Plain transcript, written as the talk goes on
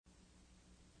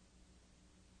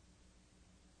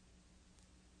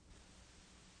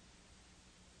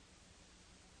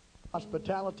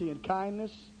hospitality and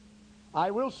kindness.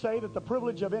 I will say that the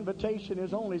privilege of invitation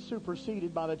is only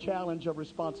superseded by the challenge of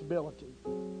responsibility.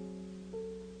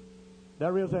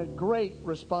 There is a great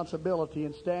responsibility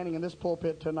in standing in this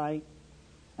pulpit tonight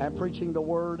and preaching the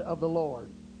word of the Lord.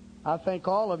 I thank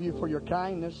all of you for your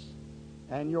kindness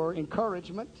and your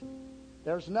encouragement.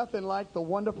 There's nothing like the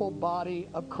wonderful body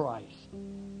of Christ.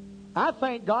 I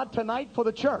thank God tonight for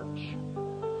the church.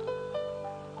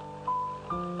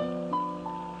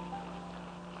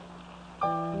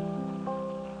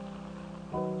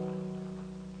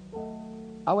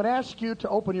 I would ask you to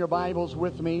open your Bibles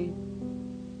with me.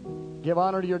 Give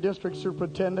honor to your district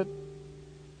superintendent.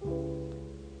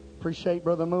 Appreciate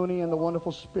Brother Mooney and the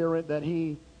wonderful spirit that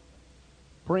he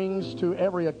brings to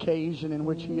every occasion in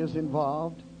which he is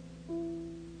involved,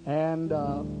 and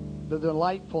the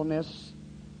delightfulness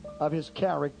of his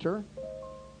character.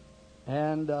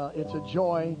 And it's a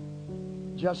joy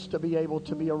just to be able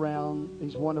to be around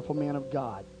these wonderful men of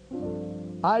God.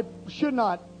 I should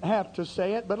not have to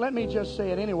say it, but let me just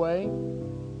say it anyway.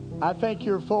 I think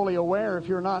you're fully aware. If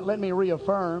you're not, let me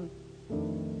reaffirm.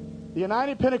 The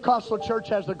United Pentecostal Church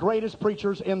has the greatest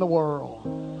preachers in the world.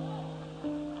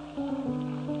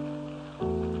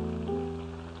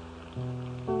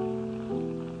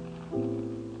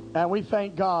 And we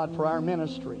thank God for our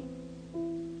ministry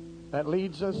that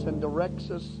leads us and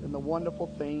directs us in the wonderful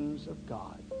things of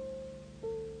God.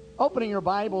 Opening your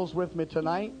Bibles with me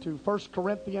tonight to 1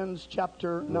 Corinthians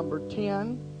chapter number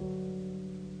 10.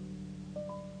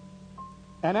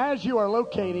 And as you are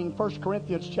locating 1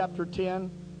 Corinthians chapter 10,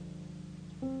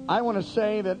 I want to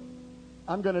say that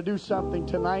I'm going to do something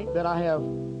tonight that I have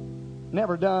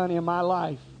never done in my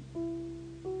life.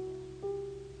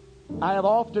 I have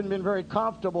often been very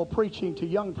comfortable preaching to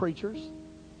young preachers,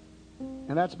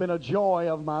 and that's been a joy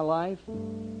of my life.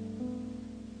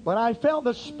 But I felt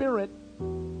the Spirit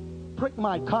prick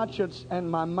my conscience and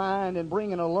my mind and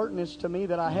bring an alertness to me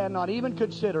that I had not even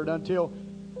considered until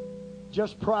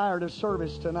just prior to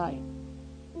service tonight.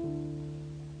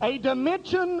 A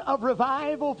dimension of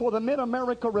revival for the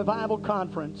Mid-America Revival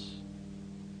Conference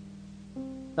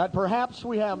that perhaps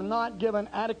we have not given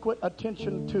adequate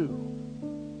attention to.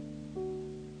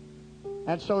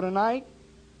 And so tonight,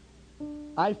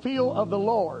 I feel of the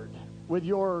Lord, with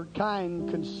your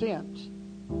kind consent,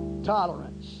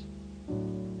 tolerance,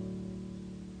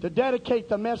 to dedicate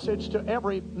the message to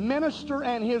every minister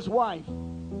and his wife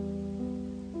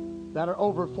that are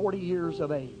over 40 years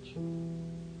of age.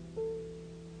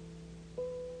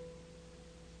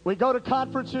 We go to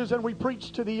conferences and we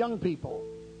preach to the young people.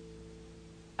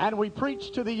 And we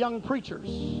preach to the young preachers.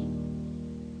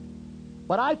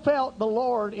 But I felt the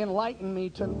Lord enlighten me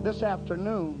to this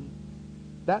afternoon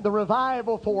that the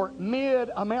revival for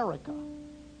Mid-America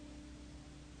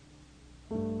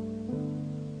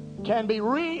can be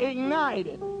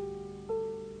reignited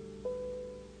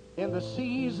in the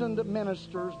seasoned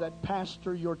ministers that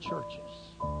pastor your churches.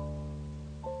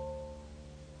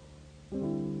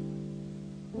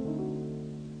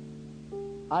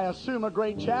 I assume a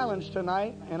great challenge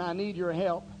tonight, and I need your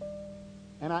help.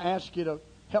 And I ask you to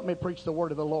help me preach the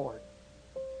word of the Lord.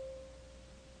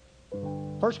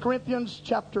 1 Corinthians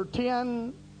chapter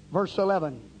 10, verse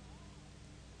 11.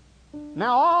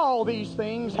 Now all these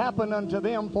things happen unto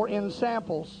them for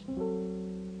ensamples,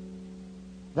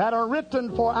 that are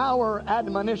written for our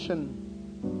admonition,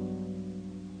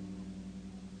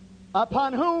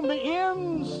 upon whom the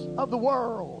ends of the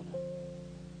world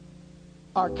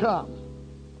are come.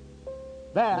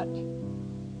 That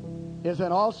is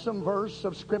an awesome verse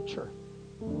of Scripture.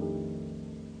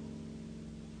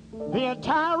 The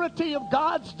entirety of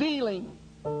God's dealing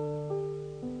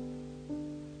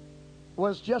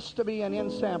was just to be an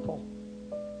ensample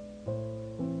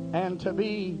and to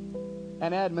be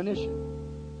an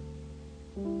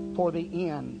admonition for the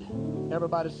end.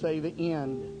 Everybody say the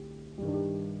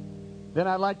end. Then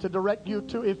I'd like to direct you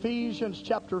to Ephesians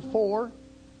chapter 4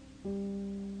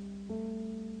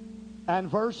 and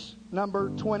verse number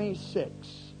 26.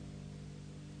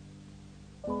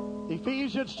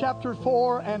 Ephesians chapter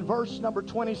 4 and verse number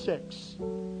 26.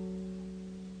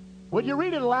 Would you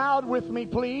read it aloud with me,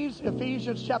 please?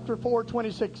 Ephesians chapter 4,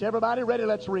 26. Everybody ready?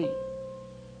 Let's read.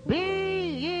 Be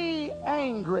ye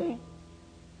angry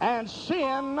and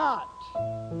sin not.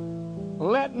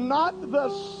 Let not the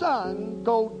sun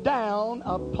go down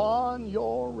upon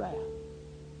your wrath.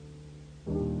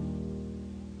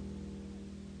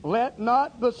 Let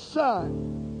not the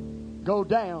sun go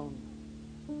down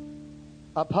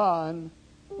upon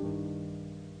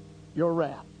your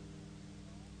wrath.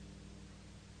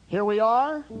 Here we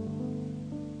are,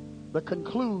 the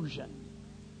conclusion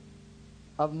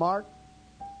of MARC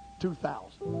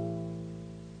 2000.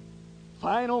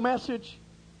 Final message,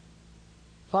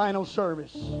 final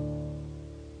service.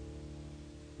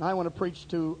 I want to preach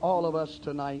to all of us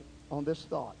tonight on this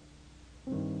thought.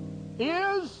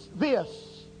 Is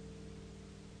this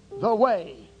the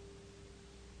way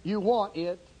you want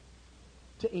it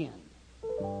to end?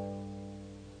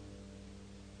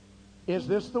 Is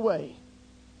this the way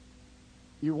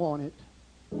you want it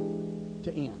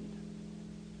to end?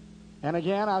 And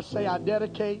again, I say I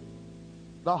dedicate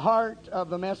the heart of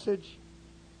the message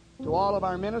to all of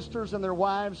our ministers and their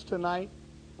wives tonight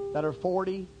that are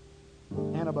 40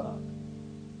 and above.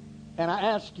 And I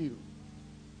ask you,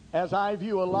 as I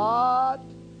view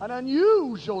an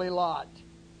unusually lot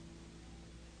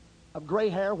of gray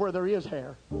hair where there is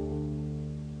hair,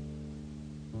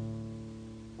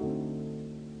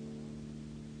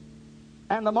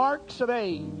 and the marks of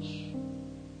age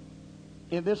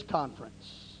in this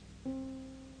conference,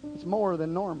 it's more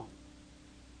than normal.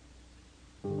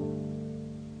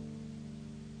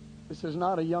 This is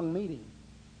not a young meeting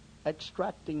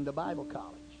extracting the Bible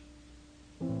college.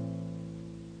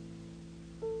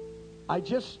 I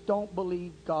just don't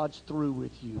believe God's through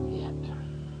with you yet.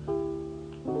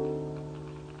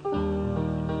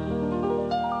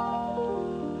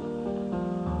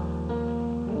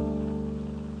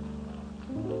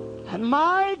 And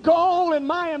my goal and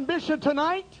my ambition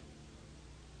tonight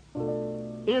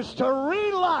is to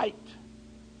relight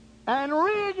and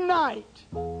reignite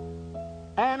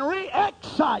and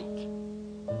re-excite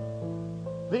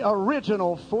the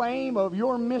original flame of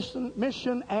your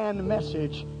mission and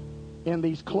message in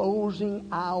these closing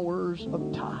hours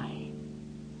of time.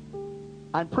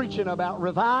 I'm preaching about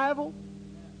revival,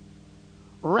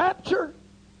 rapture,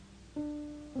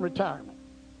 retirement.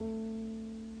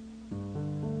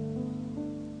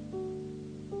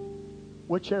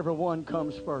 Whichever one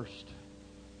comes first.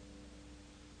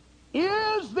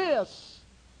 Is this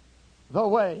the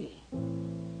way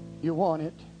you want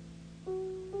it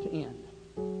to end?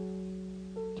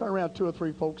 Turn around 2 or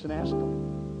 3 folks and ask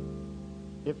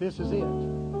them if this is it.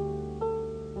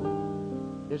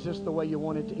 Is this the way you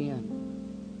want it to end?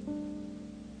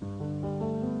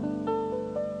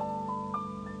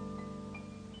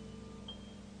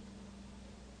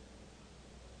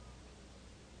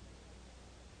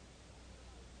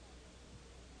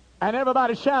 And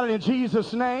everybody shouted in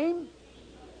Jesus' name.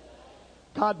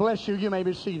 God bless you. You may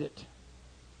be seated.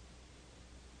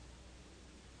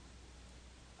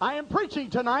 I am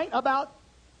preaching tonight about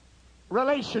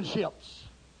relationships.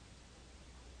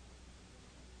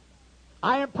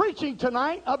 I am preaching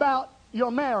tonight about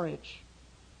your marriage.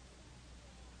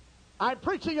 I'm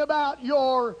preaching about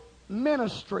your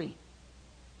ministry,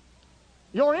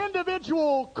 your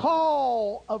individual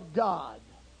call of God,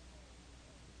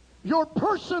 your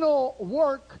personal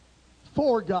work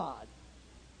for God,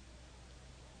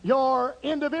 your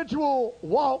individual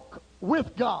walk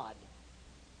with God,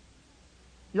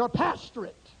 your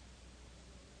pastorate,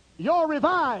 your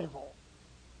revival,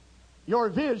 your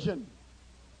vision,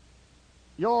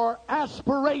 your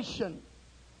aspiration,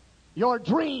 your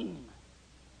dream,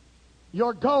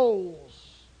 your goals,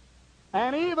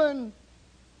 and even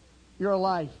your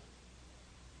life.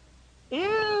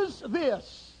 Is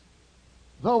this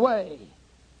the way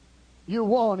you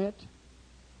want it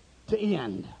to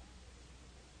end?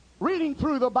 Reading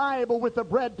through the Bible with the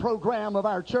bread program of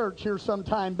our church here some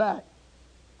time back,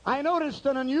 I noticed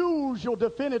an unusual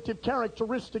definitive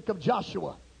characteristic of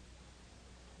Joshua.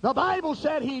 The Bible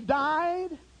said he died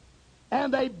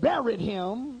and they buried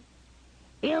him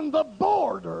in the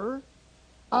border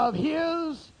of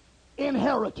his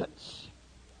inheritance.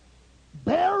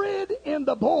 Buried in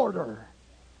the border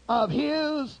of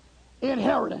his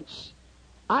inheritance.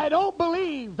 I don't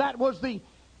believe that was the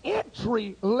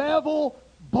entry-level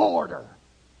border.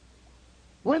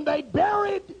 When they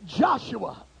buried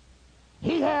Joshua,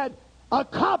 he had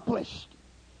accomplished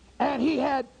and he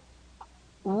had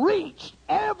reached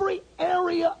every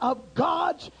area of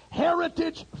God's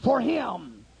heritage for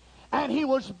him. And he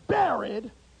was buried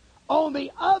on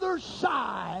the other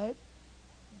side,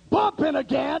 bumping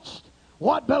against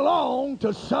what belonged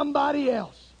to somebody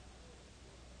else.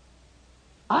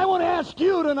 I want to ask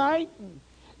you tonight,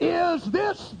 is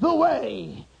this the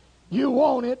way you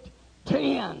want it to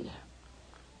end?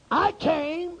 I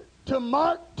came to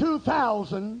MARC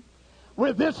 2000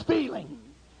 with this feeling.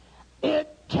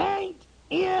 It can't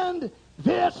end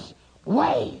this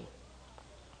way.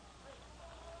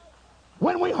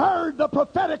 When we heard the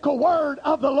prophetical word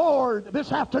of the Lord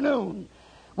this afternoon,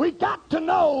 we've got to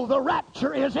know the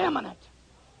rapture is imminent.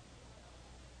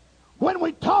 When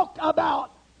we talk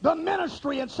about the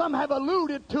ministry, and some have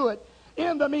alluded to it,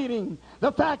 in the meeting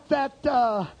the fact that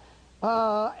the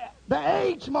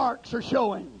age marks are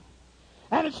showing.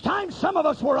 And it's time some of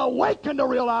us were awakened to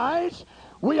realize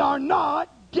we are not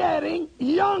getting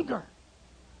younger.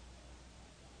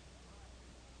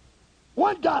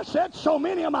 One guy said, so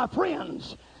many of my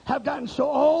friends have gotten so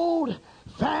old,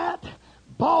 fat,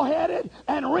 bald-headed,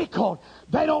 and wrinkled,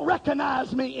 they don't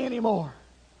recognize me anymore.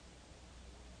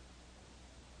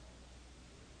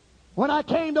 When I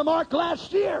came to MARC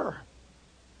last year,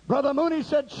 Brother Mooney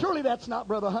said, surely that's not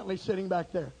Brother Huntley sitting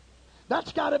back there.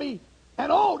 That's got to be an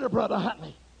older Brother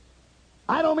Huntley.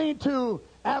 I don't mean to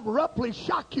abruptly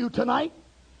shock you tonight,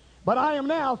 but I am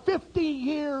now 50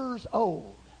 years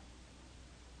old.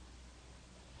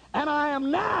 And I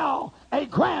am now a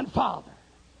grandfather.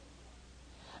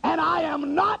 And I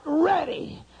am not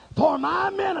ready for my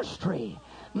ministry,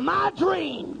 my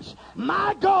dreams,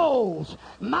 my goals,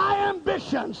 my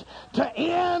ambitions to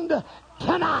end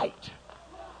tonight.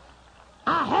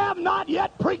 I have not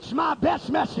yet preached my best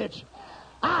message.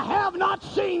 I have not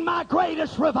seen my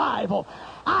greatest revival.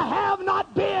 I have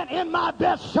not been in my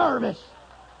best service.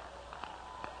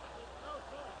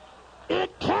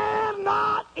 It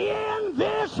cannot end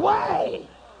this way.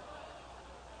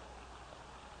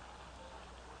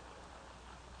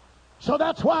 So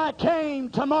that's why I came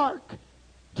to MARC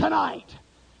tonight.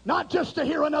 Not just to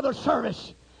hear another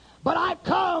service, but I've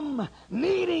come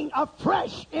needing a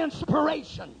fresh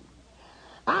inspiration.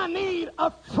 I need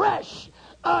a fresh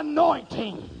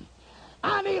anointing.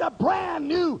 I need a brand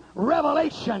new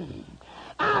revelation.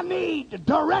 I need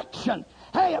direction.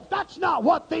 Hey, if that's not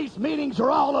what these meetings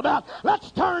are all about,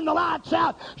 let's turn the lights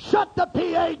out, shut the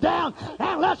PA down,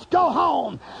 and let's go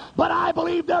home. But I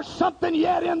believe there's something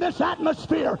yet in this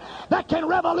atmosphere that can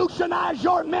revolutionize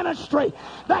your ministry,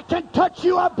 that can touch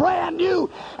you up brand new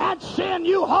and send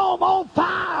you home on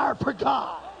fire for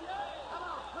God.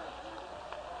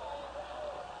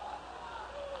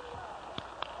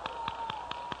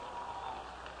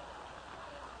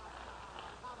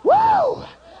 Woo!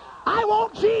 I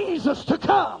want Jesus to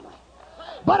come.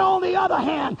 But on the other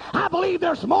hand, I believe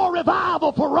there's more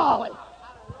revival for Raleigh.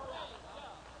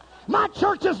 My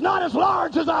church is not as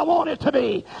large as I want it to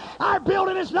be. Our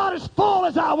building is not as full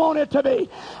as I want it to be.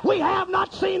 We have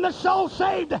not seen the soul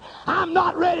saved. I'm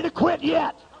not ready to quit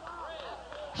yet.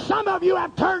 Some of you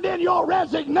have turned in your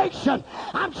resignation.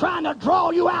 I'm trying to draw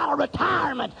you out of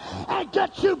retirement and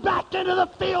get you back into the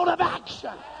field of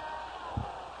action.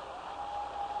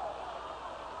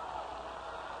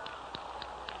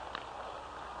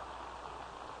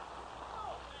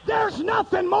 There's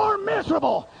nothing more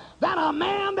miserable than a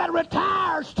man that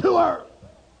retires to earth.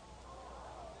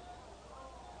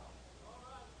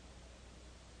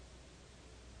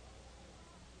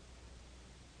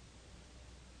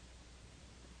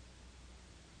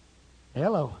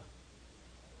 Hello.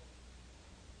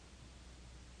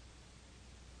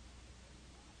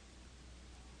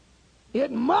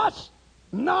 It must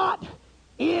not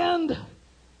end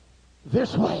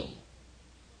this way.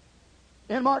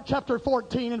 In Mark chapter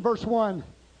 14 and verse 1,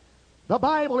 the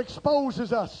Bible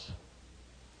exposes us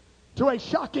to a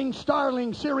shocking,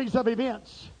 startling series of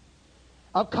events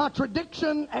of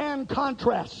contradiction and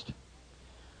contrast.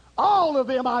 All of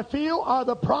them, I feel, are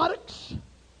the products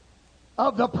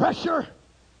of the pressure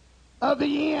of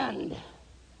the end.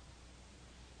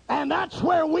 And that's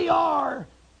where we are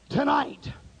tonight.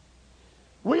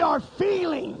 We are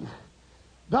feeling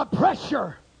the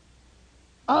pressure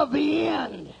of the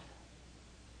end.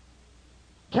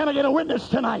 Can I get a witness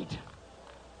tonight?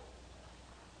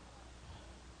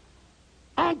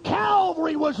 And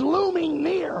Calvary was looming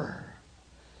near.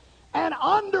 And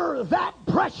under that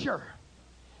pressure,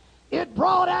 it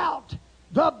brought out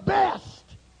the best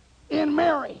in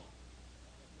Mary.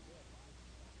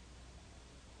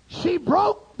 She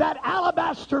broke that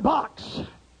alabaster box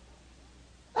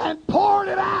and poured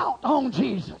it out on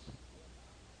Jesus.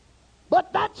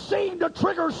 But that seemed to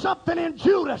trigger something in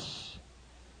Judas.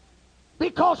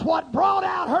 Because what brought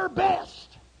out her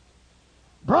best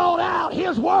brought out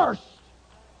his worst.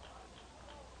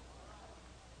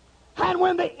 And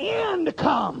when the end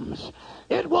comes,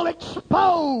 it will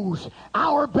expose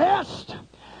our best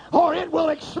or it will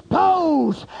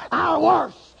expose our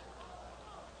worst.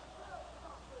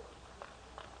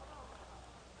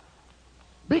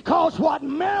 Because what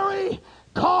Mary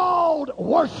called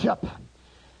worship,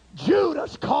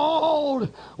 Judas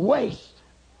called waste.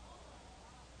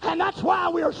 And that's why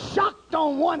we are shocked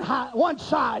on one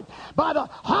side by the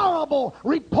horrible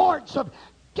reports of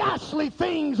ghastly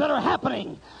things that are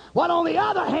happening. While on the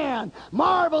other hand,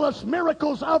 marvelous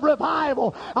miracles of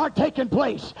revival are taking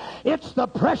place. It's the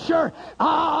pressure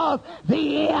of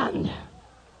the end.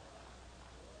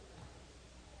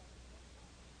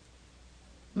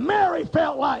 Mary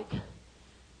felt like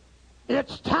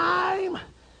it's time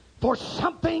for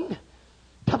something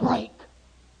to break.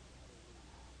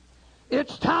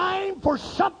 It's time for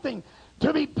something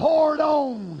to be poured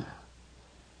on.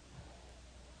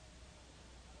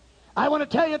 I want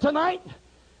to tell you tonight,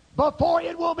 before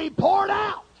it will be poured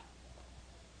out,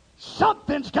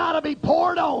 something's got to be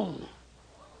poured on.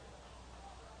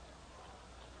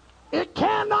 It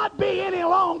cannot be any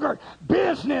longer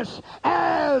business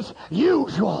as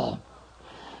usual.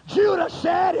 Judah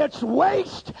said it's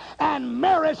waste, and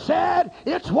Mary said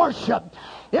it's worship.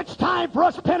 It's time for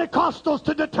us Pentecostals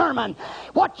to determine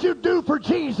what you do for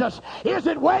Jesus. Is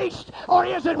it waste or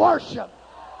is it worship?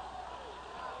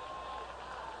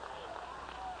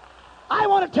 I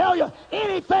want to tell you,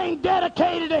 anything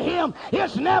dedicated to Him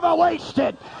is never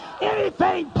wasted.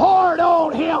 Anything poured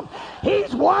on Him,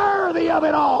 He's worthy of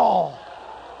it all.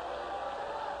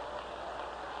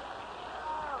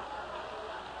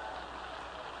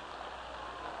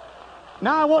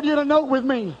 Now I want you to note with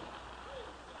me,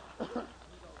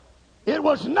 it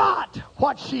was not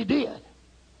what she did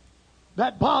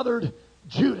that bothered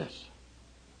Judas.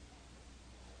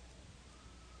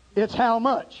 It's how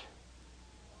much.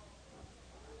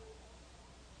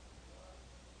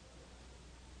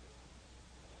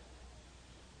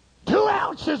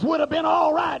 Ounces would have been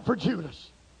all right for Judas.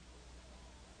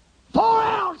 4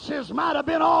 ounces might have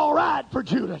been all right for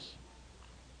Judas.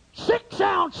 6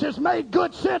 ounces made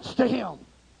good sense to him.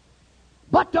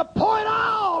 But to pour it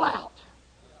all out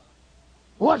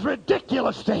was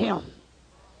ridiculous to him.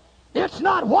 It's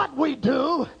not what we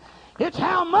do, it's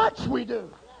how much we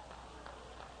do.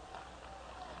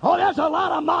 Oh, there's a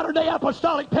lot of modern-day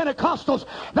apostolic Pentecostals.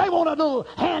 They want a little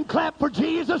hand clap for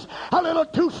Jesus, a little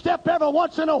two-step every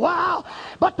once in a while.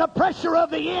 But the pressure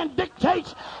of the end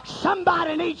dictates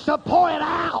somebody needs to pour it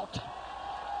out.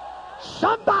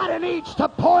 Somebody needs to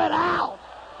pour it out.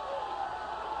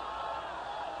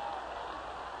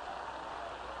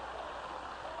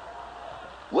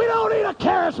 We don't need a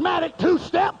charismatic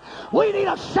two-step. We need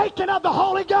a shaking of the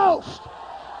Holy Ghost.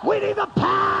 We need the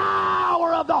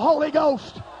power of the Holy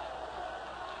Ghost.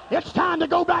 It's time to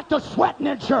go back to sweating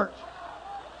in church.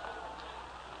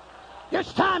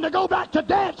 It's time to go back to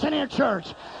dancing in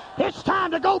church. It's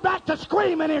time to go back to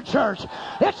screaming in church.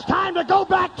 It's time to go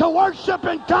back to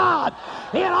worshiping God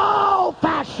in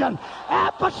old-fashioned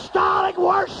apostolic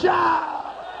worship.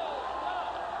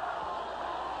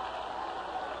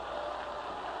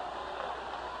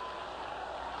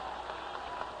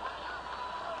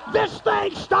 This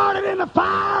thing started in the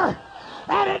fire,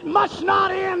 and it must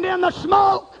not end in the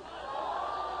smoke.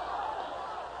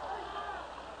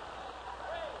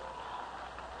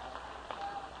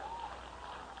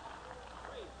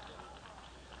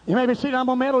 You may be seated. I'm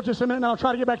going to meddle just a minute, and I'll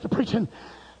try to get back to preaching.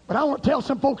 But I want to tell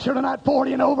some folks here tonight,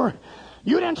 40 and over,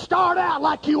 you didn't start out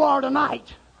like you are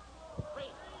tonight.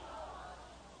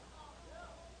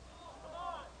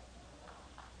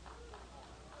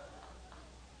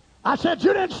 I said,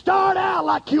 you didn't start out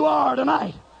like you are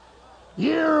tonight.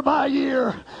 Year by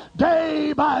year,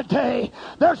 day by day,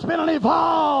 there's been an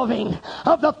evolving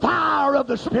of the fire of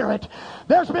the Spirit.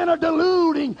 There's been a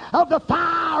diluting of the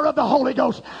fire of the Holy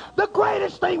Ghost. The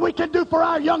greatest thing we can do for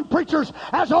our young preachers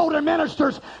as older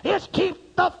ministers is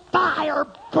keep the fire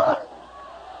burning.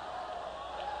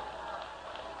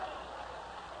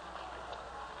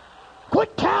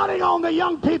 Quit counting on the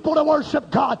young people to worship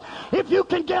God. If you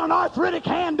can get an arthritic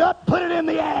hand up, put it in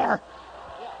the air.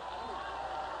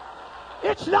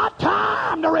 It's not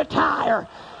time to retire.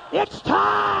 It's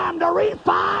time to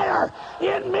refire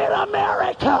in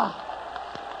mid-America.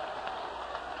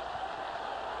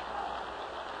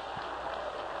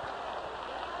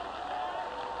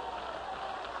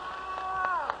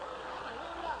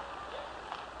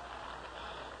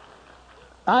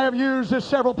 I have used this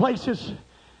several places.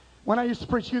 When I used to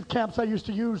preach youth camps, I used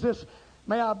to use this.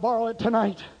 May I borrow it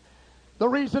tonight? The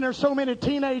reason there's so many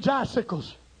teenage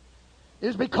icicles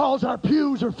is because our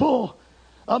pews are full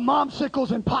of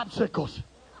momsicles and popsicles.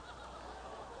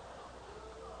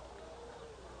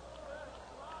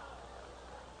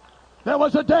 There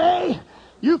was a day,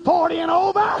 you 40 and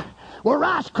over were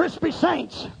Rice Krispie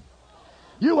Saints.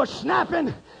 You were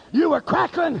snapping, you were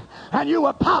crackling, and you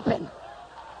were popping.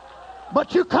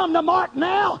 But you come to MARC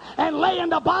now and lay in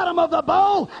the bottom of the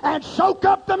bowl and soak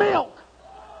up the milk.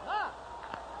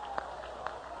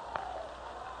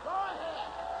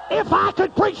 If I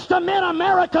could preach to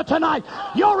mid-America tonight,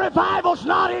 your revival's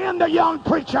not in the young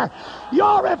preacher.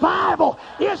 Your revival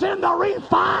is in the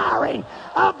refiring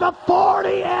of the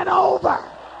 40 and over.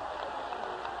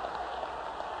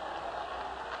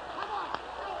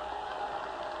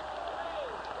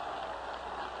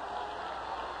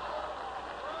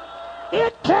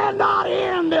 It cannot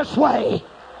end this way.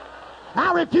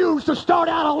 I refuse to start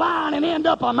out a lion and end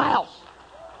up a mouse.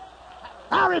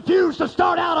 I refuse to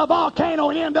start out a volcano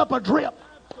and end up a drip.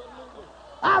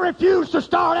 I refuse to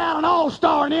start out an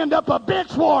all-star and end up a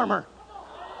bench warmer.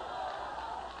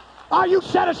 Are you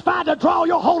satisfied to draw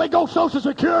your Holy Ghost Social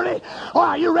Security? Or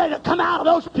are you ready to come out of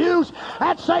those pews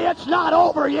and say, it's not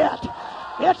over yet?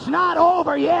 It's not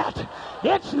over yet.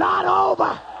 It's not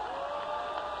over.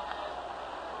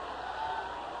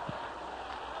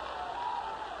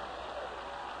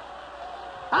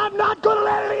 I'm not going to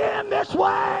let it end this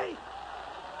way.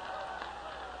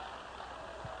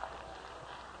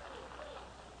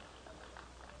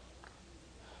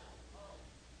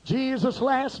 Jesus'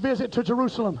 last visit to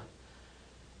Jerusalem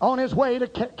on his way to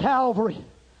Calvary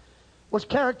was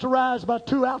characterized by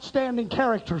two outstanding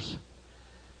characters.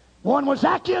 One was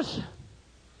Zacchaeus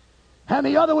and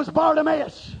the other was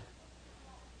Bartimaeus.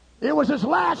 It was his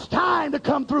last time to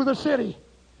come through the city.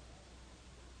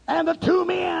 And the two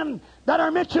men that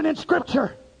are mentioned in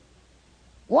Scripture,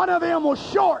 one of them was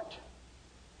short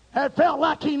and felt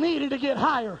like he needed to get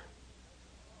higher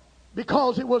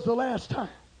because it was the last time.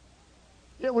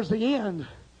 It was the end.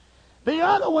 The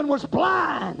other one was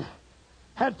blind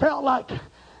and felt like,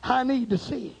 I need to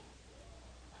see.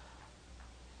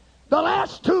 The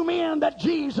last two men that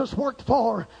Jesus worked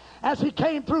for as he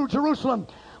came through Jerusalem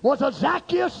was a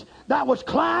Zacchaeus that was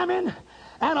climbing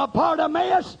and a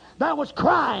Bartimaeus that was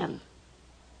crying,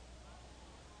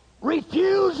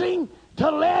 refusing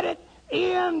to let it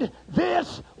end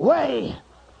this way.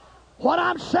 What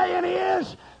I'm saying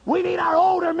is, we need our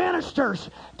older ministers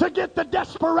to get the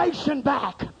desperation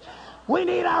back. We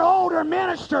need our older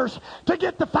ministers to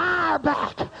get the fire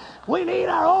back. We need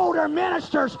our older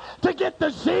ministers to get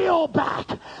the zeal back.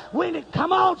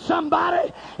 Come on,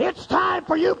 somebody. It's time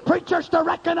for you preachers to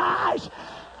recognize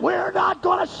we're not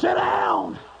going to sit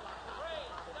down.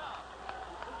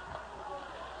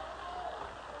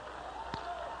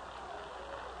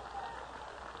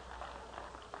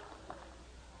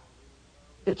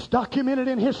 It's documented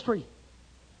in history.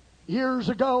 Years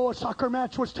ago, a soccer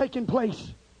match was taking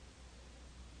place.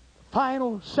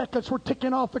 Final seconds were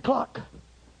ticking off the clock.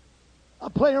 A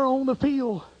player on the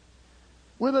field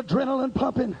with adrenaline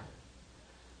pumping,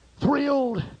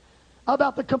 thrilled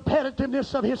about the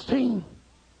competitiveness of his team,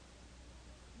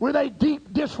 with a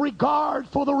deep disregard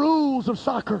for the rules of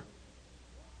soccer.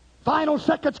 Final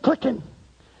seconds clicking,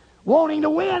 wanting to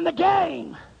win the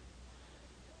game.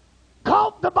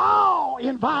 Caught the ball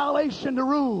in violation of the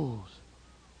rules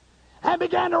and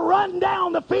began to run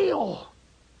down the field,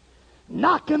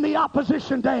 knocking the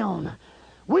opposition down,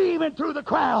 weaving through the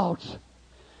crowds,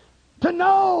 to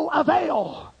no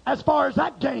avail as far as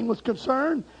that game was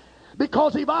concerned,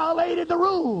 because he violated the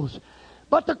rules.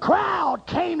 But the crowd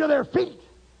came to their feet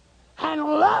and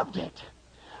loved it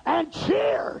and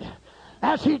cheered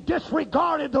as he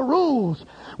disregarded the rules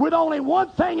with only one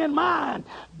thing in mind: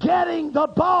 getting the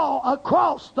ball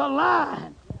across the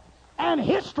line. And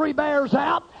history bears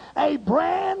out a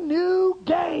brand new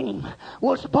game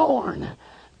was born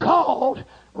called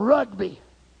rugby.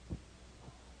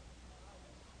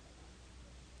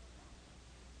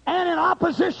 And in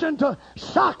opposition to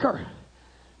soccer,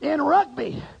 in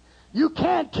rugby, you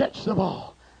can catch the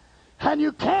ball and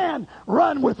you can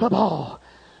run with the ball.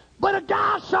 But a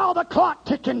guy saw the clock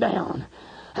ticking down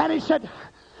and he said,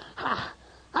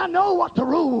 I know what the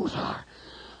rules are,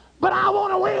 but I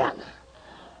want to win.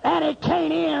 And it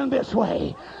can't end this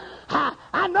way.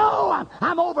 I know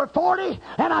I'm over 40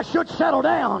 and I should settle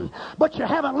down, but you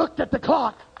haven't looked at the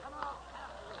clock.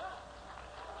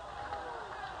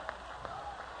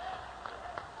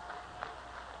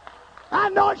 I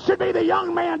know it should be the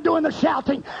young man doing the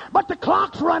shouting, but the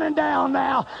clock's running down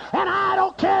now, and I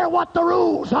don't care what the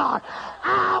rules are.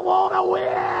 I want to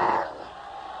win.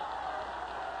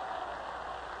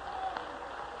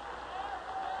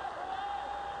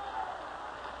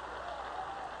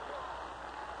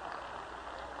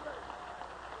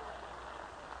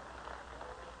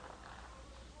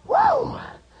 Woo!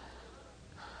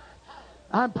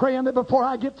 I'm praying that before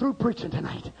I get through preaching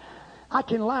tonight, I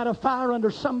can light a fire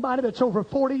under somebody that's over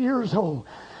 40 years old,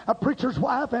 a preacher's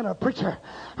wife and a preacher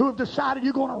who have decided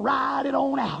you're going to ride it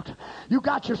on out. You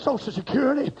got your Social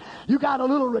Security, you got a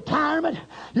little retirement,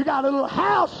 you got a little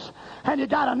house, and you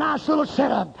got a nice little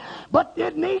setup. But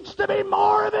it needs to be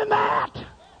more than that.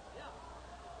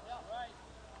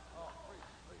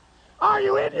 Are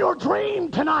you in your dream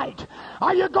tonight?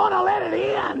 Are you going to let it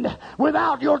end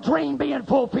without your dream being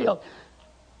fulfilled?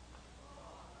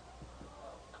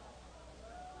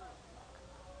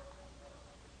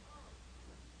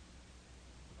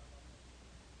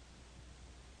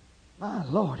 My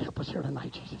Lord, help us here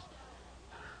tonight, Jesus.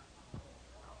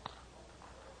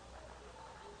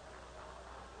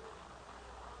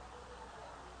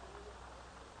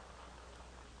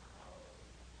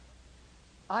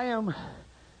 I am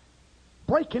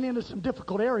breaking into some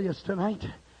difficult areas tonight.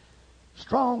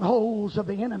 Strongholds of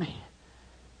the enemy.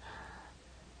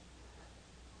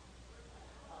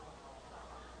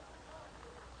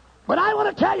 But I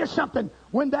want to tell you something.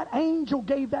 When that angel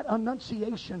gave that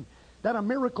annunciation that a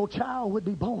miracle child would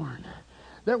be born,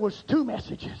 there was two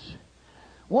messages.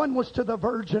 One was to the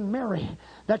Virgin Mary,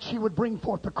 that she would bring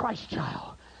forth the Christ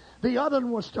child. The other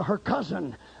was to her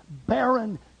cousin,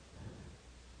 barren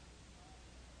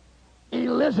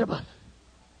Elizabeth,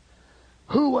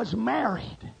 who was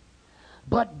married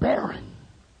but barren,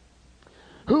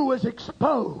 who was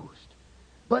exposed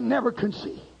but never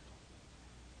conceived.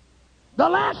 The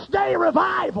last day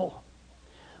revival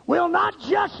will not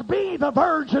just be the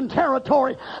virgin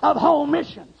territory of home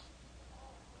missions.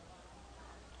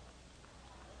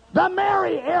 The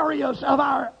Mary areas of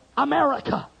our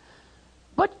America.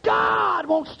 But God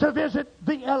wants to visit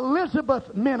the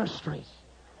Elizabeth ministries.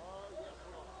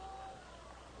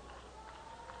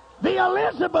 The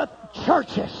Elizabeth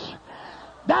churches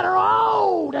that are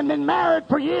old and been married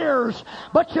for years,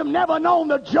 but you've never known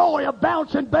the joy of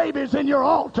bouncing babies in your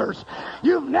altars.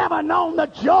 You've never known the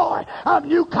joy of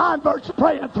new converts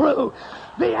praying through.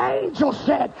 The angel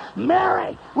said,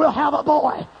 Mary will have a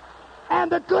boy.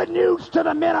 And the good news to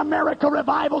the Mid-America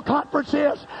Revival Conference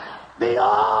is, the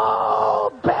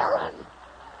old barren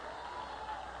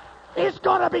is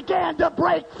going to begin to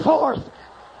break forth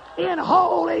in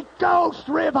Holy Ghost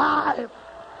revive.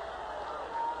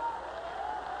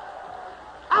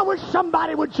 I wish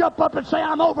somebody would jump up and say,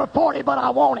 I'm over 40, but I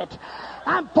want it.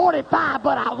 I'm 45,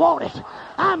 but I want it.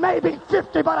 I may be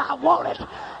 50, but I want it.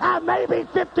 I may be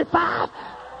 55,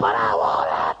 but I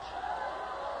want it.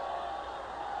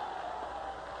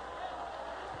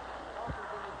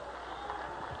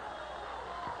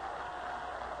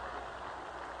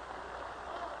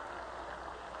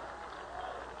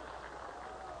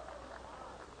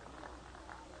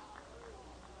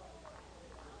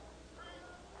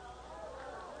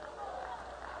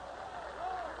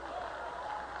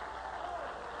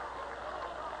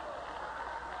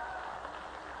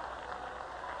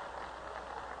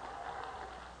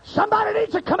 Somebody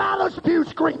needs to come out of those pews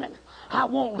screaming, I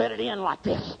won't let it in like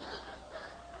this.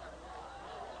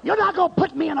 You're not going to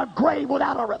put me in a grave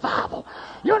without a revival.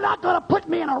 You're not going to put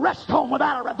me in a rest home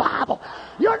without a revival.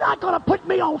 You're not going to put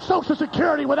me on Social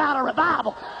Security without a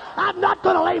revival. I'm not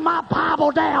going to lay my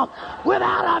Bible down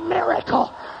without a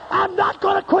miracle. I'm not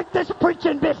going to quit this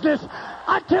preaching business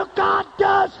until God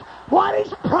does what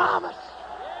He's promised.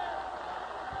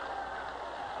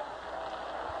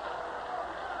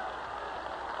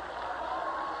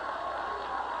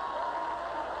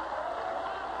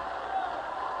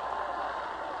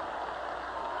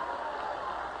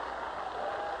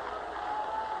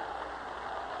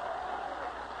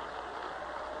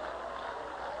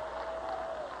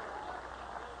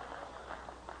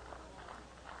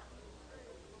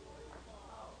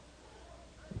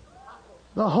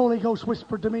 The Holy Ghost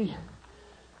whispered to me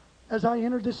as I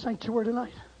entered this sanctuary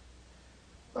tonight,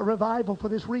 a revival for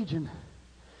this region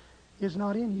is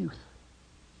not in youth.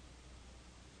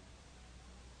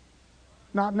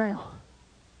 Not now.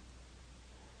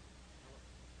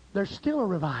 There's still a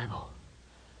revival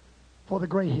for the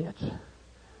gray heads.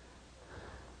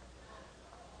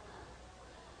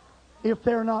 If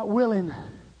they're not willing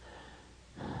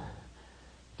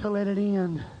to let it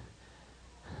in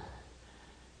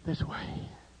this way.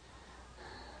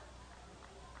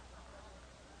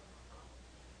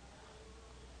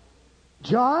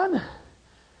 John,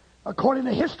 according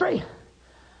to history,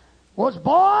 was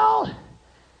boiled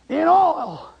in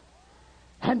oil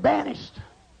and banished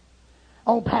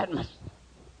on Patmos.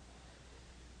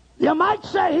 You might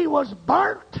say he was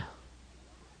burnt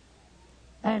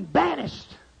and banished.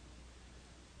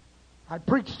 I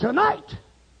preach tonight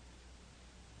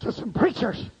to some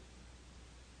preachers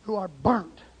who are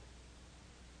burnt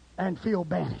and feel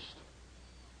banished.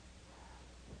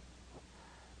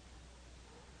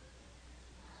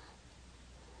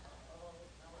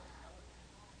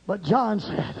 But John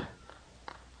said,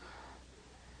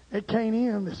 it can't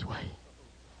end this way.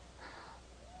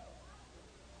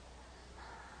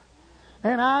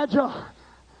 And I, John,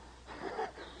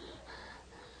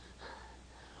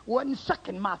 wasn't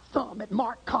sucking my thumb at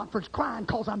MARC conference crying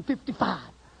because I'm 55.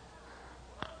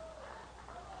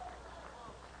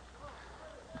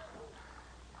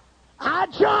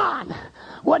 John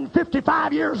wasn't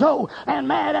 55 years old and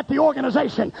mad at the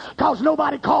organization because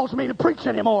nobody calls me to preach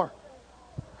anymore.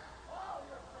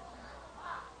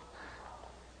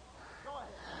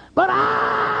 But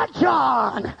I,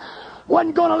 John,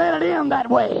 wasn't going to let it end that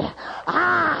way.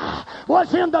 I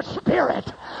was in the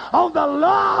Spirit on the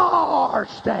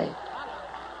Lord's day.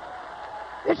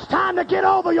 It's time to get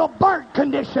over your burnt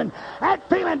condition and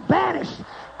feeling banished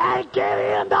and get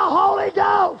in the Holy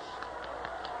Ghost.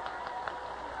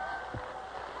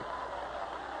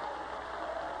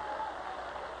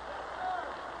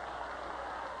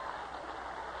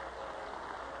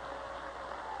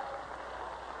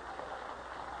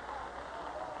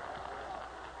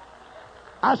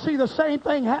 I see the same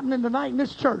thing happening tonight in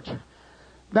this church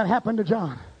that happened to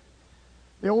John.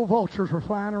 The old vultures were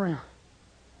flying around,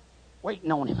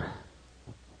 waiting on him.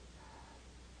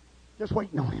 Just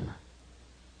waiting on him.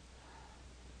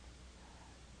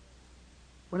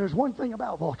 But there's one thing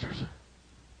about vultures.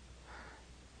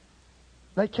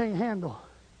 They can't handle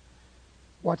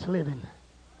what's living.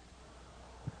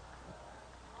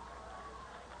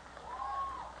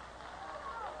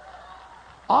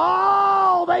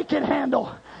 All they can handle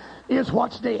is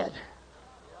what's dead.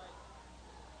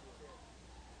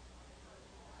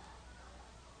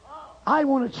 I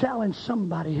want to challenge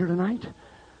somebody here tonight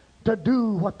to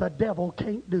do what the devil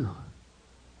can't do.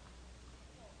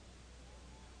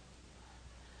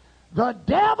 The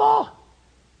devil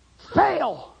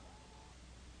fail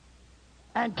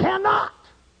and cannot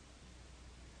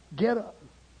get up.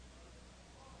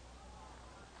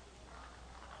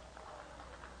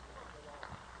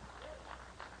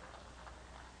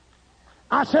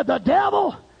 I said the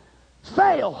devil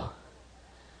fail,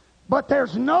 but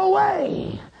there's no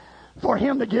way for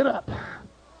him to get up.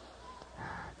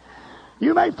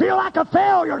 You may feel like a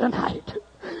failure tonight.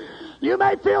 You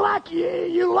may feel like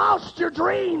you lost your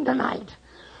dream tonight.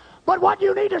 But what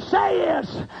you need to say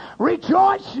is,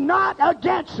 rejoice not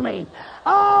against me,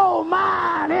 oh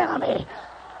mine enemy,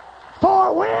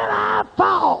 for when I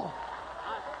fall,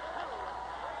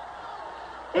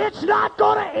 it's not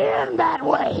going to end that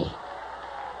way.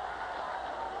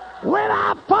 When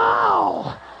I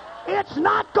fall, it's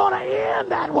not going to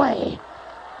end that way.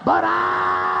 But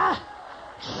I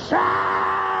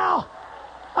shall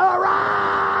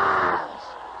arise.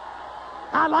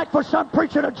 I'd like for some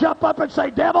preacher to jump up and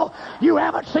say, devil, you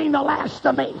haven't seen the last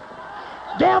of me.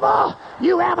 Devil,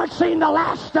 you haven't seen the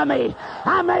last of me.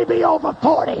 I may be over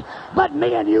 40, but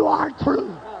me and you aren't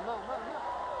through.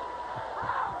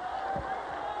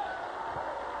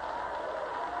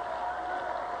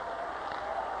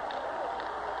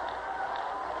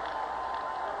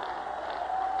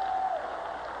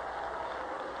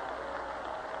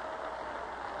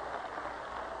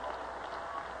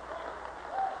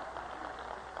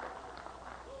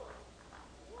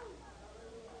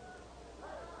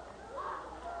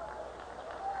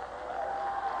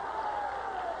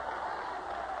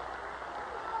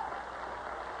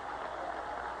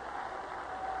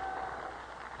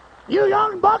 You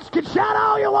young bucks can shout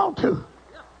all you want to.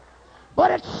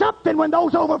 But it's something when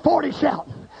those over 40 shout.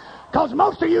 Because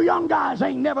most of you young guys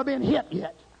ain't never been hit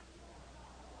yet.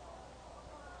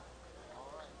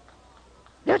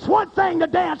 It's one thing to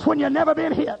dance when you've never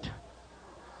been hit.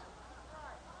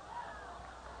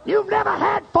 You've never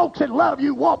had folks that love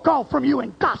you walk off from you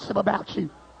and gossip about you.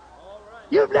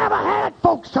 You've never had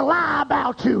folks to lie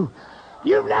about you.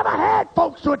 You've never had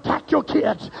folks to attack your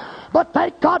kids. But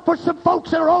thank God for some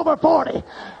folks that are over 40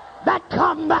 that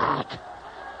come back.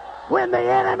 When the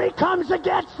enemy comes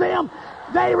against them,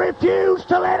 they refuse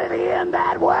to let it end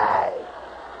that way.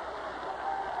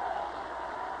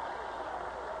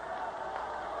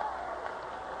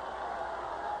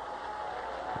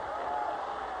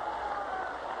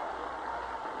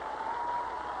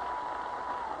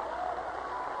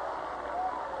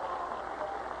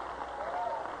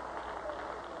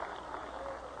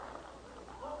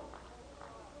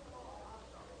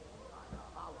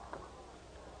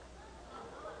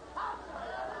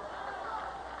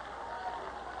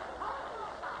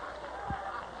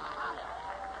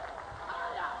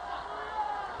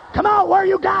 Come on, where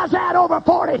you guys at over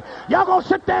 40? Y'all gonna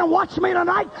sit there and watch me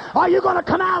tonight? Or are you gonna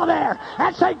come out of there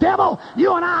and say, devil,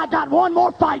 you and I got one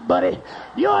more fight, buddy.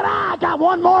 You and I got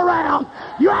one more round.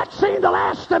 You haven't seen the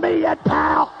last of me yet,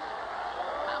 pal.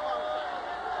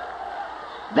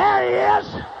 There he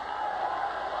is.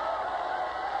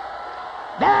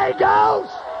 There he goes.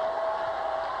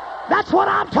 That's what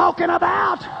I'm talking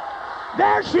about.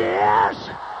 There she is.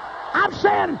 I'm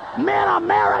saying, men,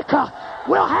 America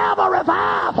will have a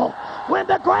revival when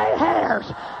the gray hairs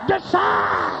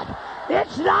decide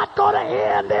it's not going to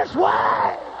end this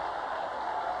way.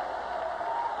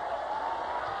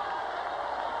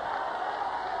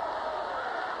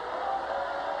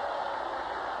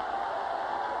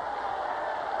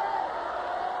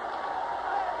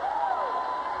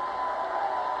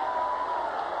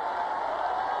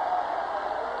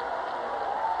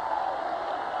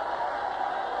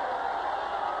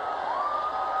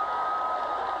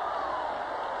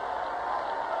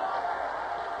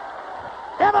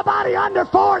 Everybody under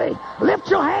 40, lift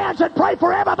your hands and pray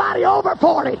for everybody over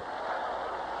 40.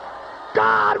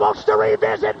 God wants to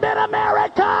revisit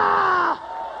Mid-America.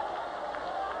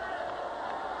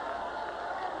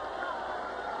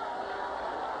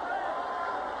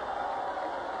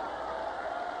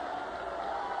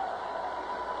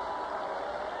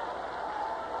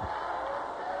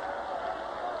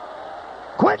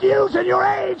 Quit using your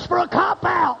age for a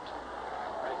cop-out.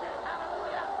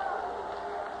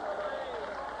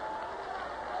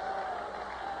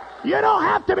 You don't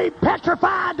have to be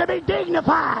petrified to be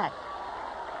dignified.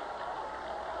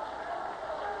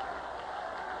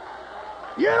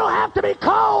 You don't have to be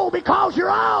cold because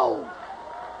you're old.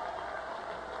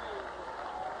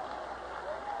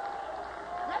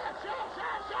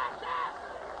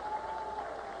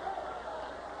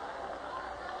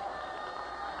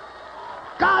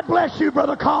 God bless you,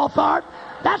 Brother Calthart.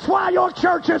 That's why your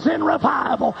church is in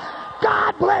revival.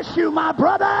 God bless you, my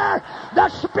brother. The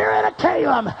spirit of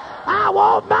Caleb. I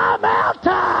want my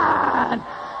mountain.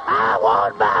 I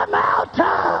want my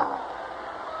mountain.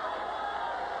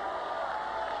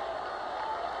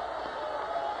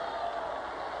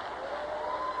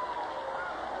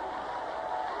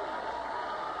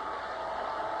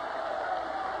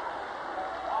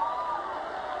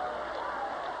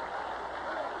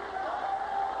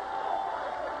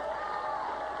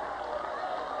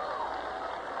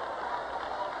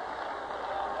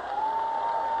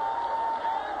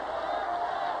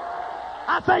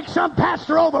 I think some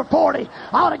pastor over 40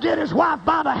 ought to get his wife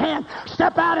by the hand,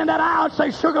 step out in that aisle and say,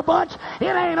 Sugar Bunch,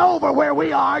 it ain't over where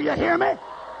we are, you hear me?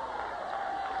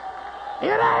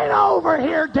 It ain't over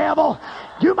here, devil.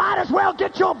 You might as well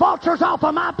get your vultures off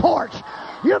of my porch.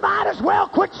 You might as well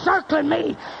quit circling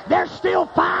me. There's still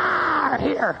fire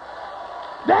here.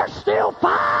 There's still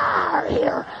fire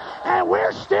here. And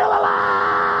we're still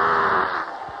alive.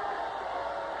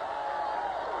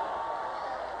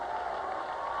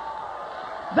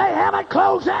 They haven't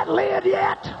closed that lid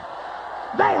yet.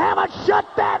 They haven't shut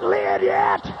that lid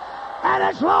yet. And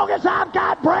as long as I've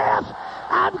got breath,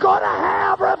 I'm going to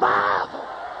have revival.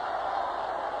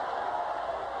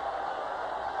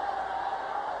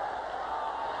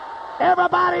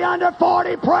 Everybody under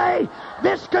 40, pray.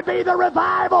 This could be the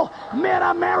revival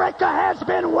Mid-America has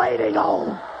been waiting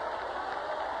on.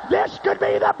 This could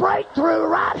be the breakthrough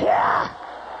right here.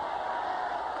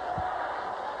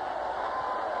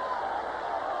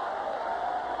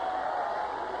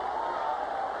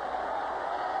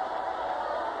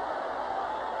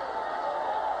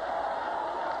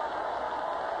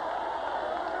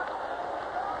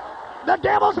 The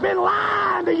devil's been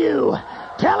lying to you,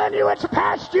 telling you it's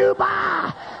passed you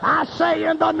by. I say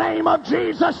in the name of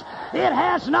Jesus, it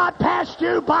has not passed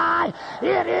you by.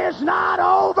 It is not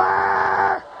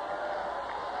over.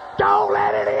 Don't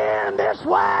let it end this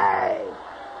way.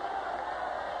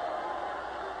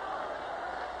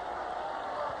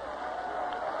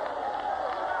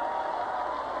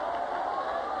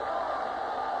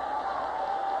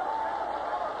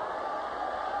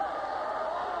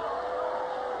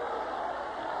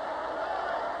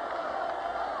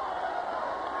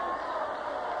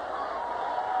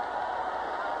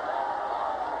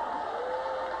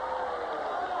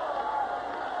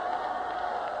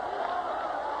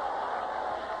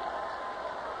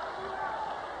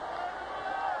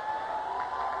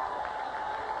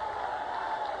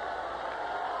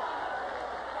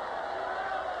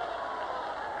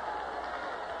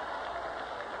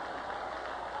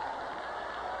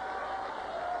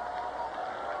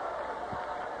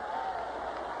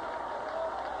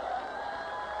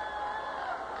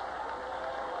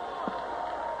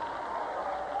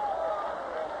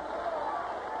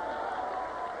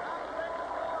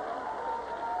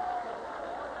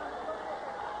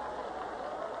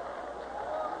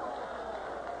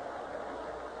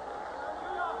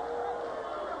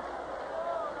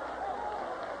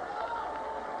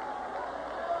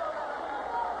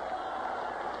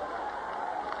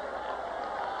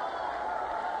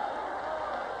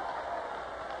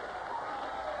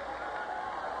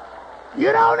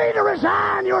 You don't need to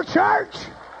resign your church.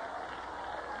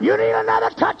 You need another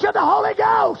touch of the Holy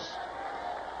Ghost.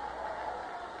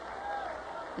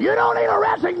 You don't need a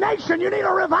resignation. You need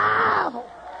a revival.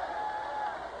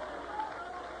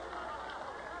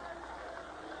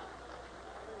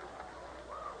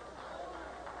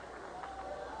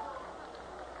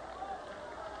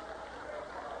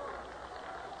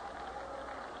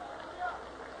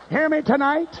 Hear me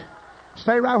tonight?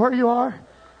 Stay right where you are.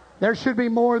 There should be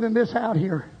more than this out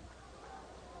here.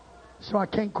 So I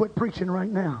can't quit preaching right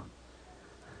now.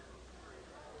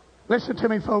 Listen to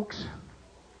me, folks.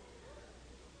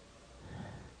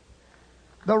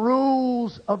 The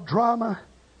rules of drama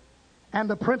and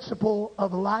the principle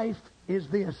of life is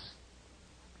this.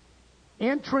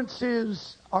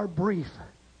 Entrances are brief,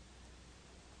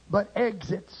 but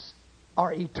exits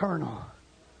are eternal.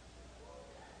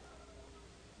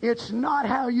 It's not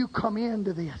how you come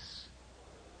into this.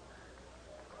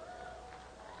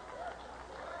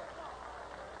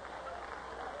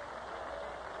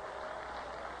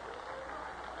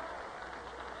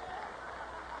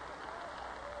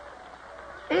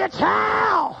 It's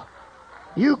how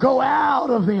you go out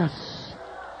of this.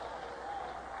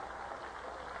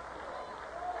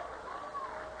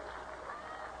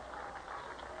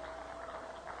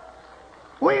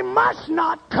 We must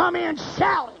not come in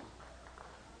shouting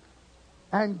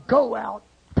and go out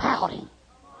pouting.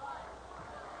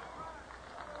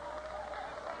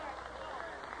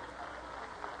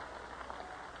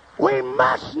 We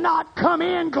must not come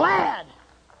in glad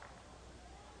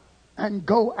and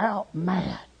go out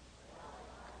mad.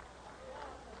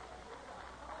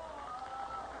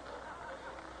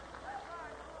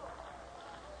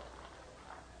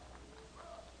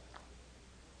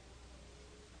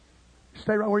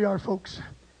 Stay right where you are, folks.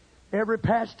 Every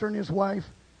pastor and his wife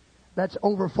that's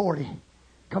over 40,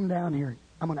 come down here.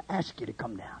 I'm going to ask you to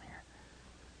come down here.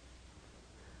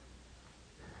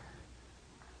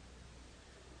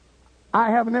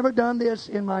 I have never done this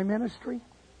in my ministry.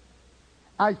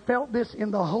 I felt this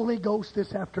in the Holy Ghost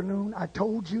this afternoon. I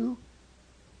told you,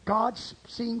 God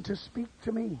seemed to speak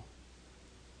to me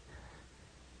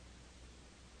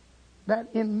that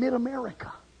in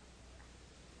mid-America,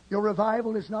 your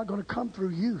revival is not going to come through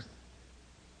youth.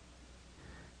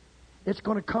 It's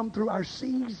going to come through our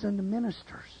seasoned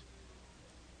ministers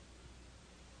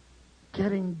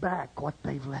getting back what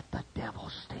they've let the devil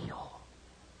steal.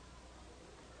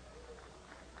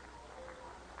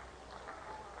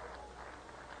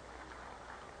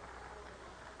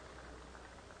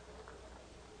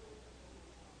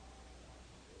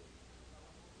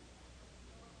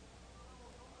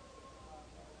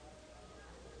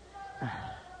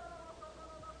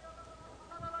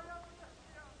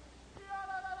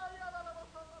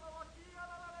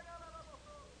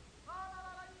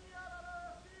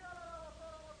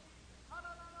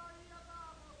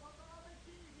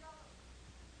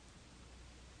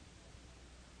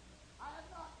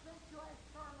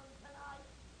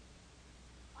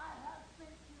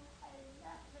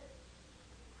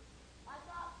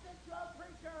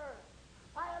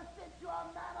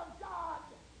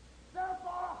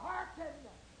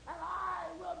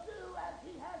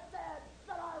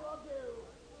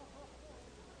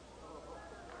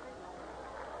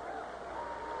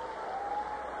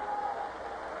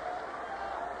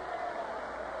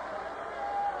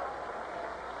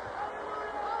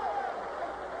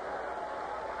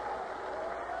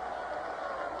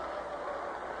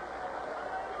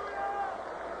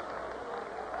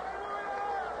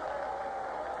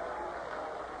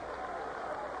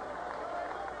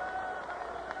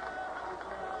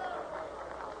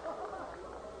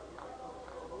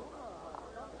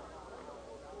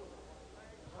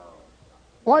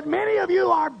 What many of you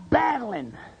are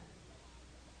battling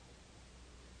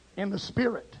in the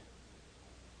Spirit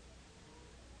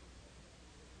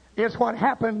is what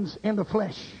happens in the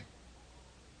flesh.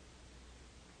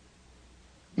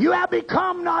 You have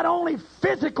become not only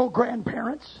physical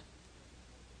grandparents,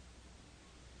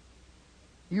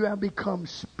 you have become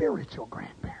spiritual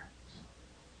grandparents.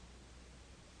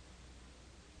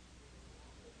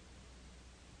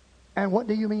 And what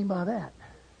do you mean by that?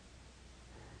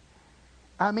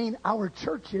 I mean, our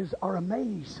churches are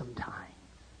amazed sometimes.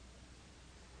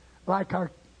 Like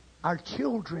our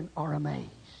children are amazed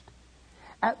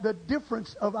at the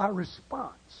difference of our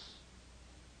response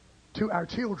to our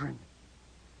children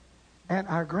and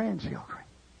our grandchildren.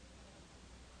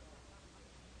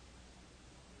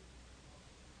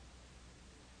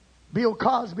 Bill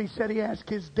Cosby said he asked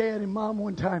his dad and mom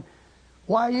one time,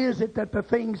 why is it that the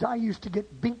things I used to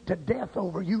get beat to death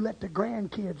over, you let the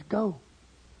grandkids go?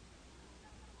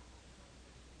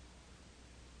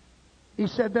 He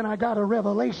said, then I got a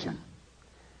revelation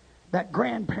that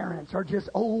grandparents are just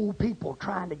old people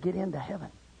trying to get into heaven.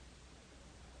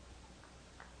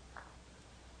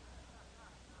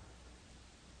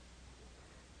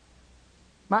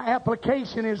 My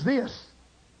application is this.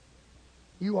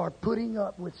 You are putting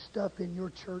up with stuff in your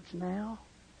church now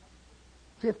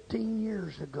 15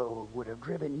 years ago would have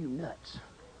driven you nuts.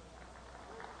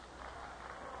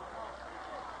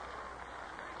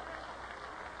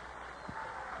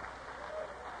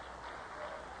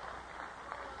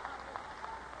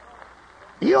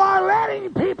 You are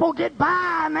letting people get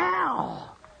by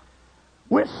now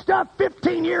with stuff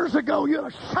 15 years ago, you'd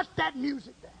have shut that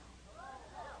music down.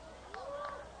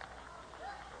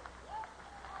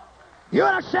 You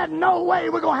would have said, no way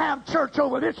we're going to have church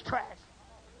over this trash.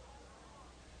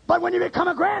 But when you become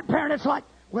a grandparent, it's like,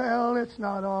 well, it's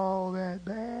not all that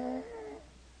bad.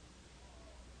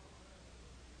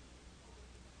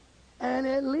 And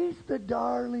at least the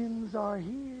darlings are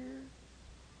here.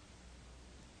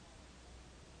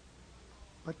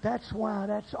 But that's why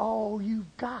that's all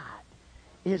you've got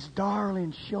is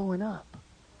darlings showing up.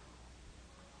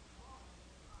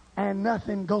 And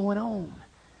nothing going on.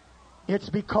 It's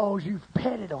because you've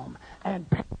petted them and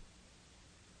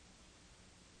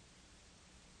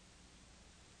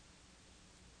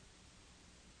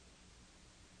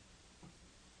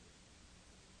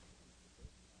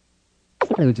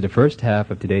To the first half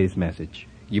of today's message.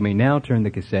 You may now turn the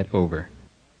cassette over.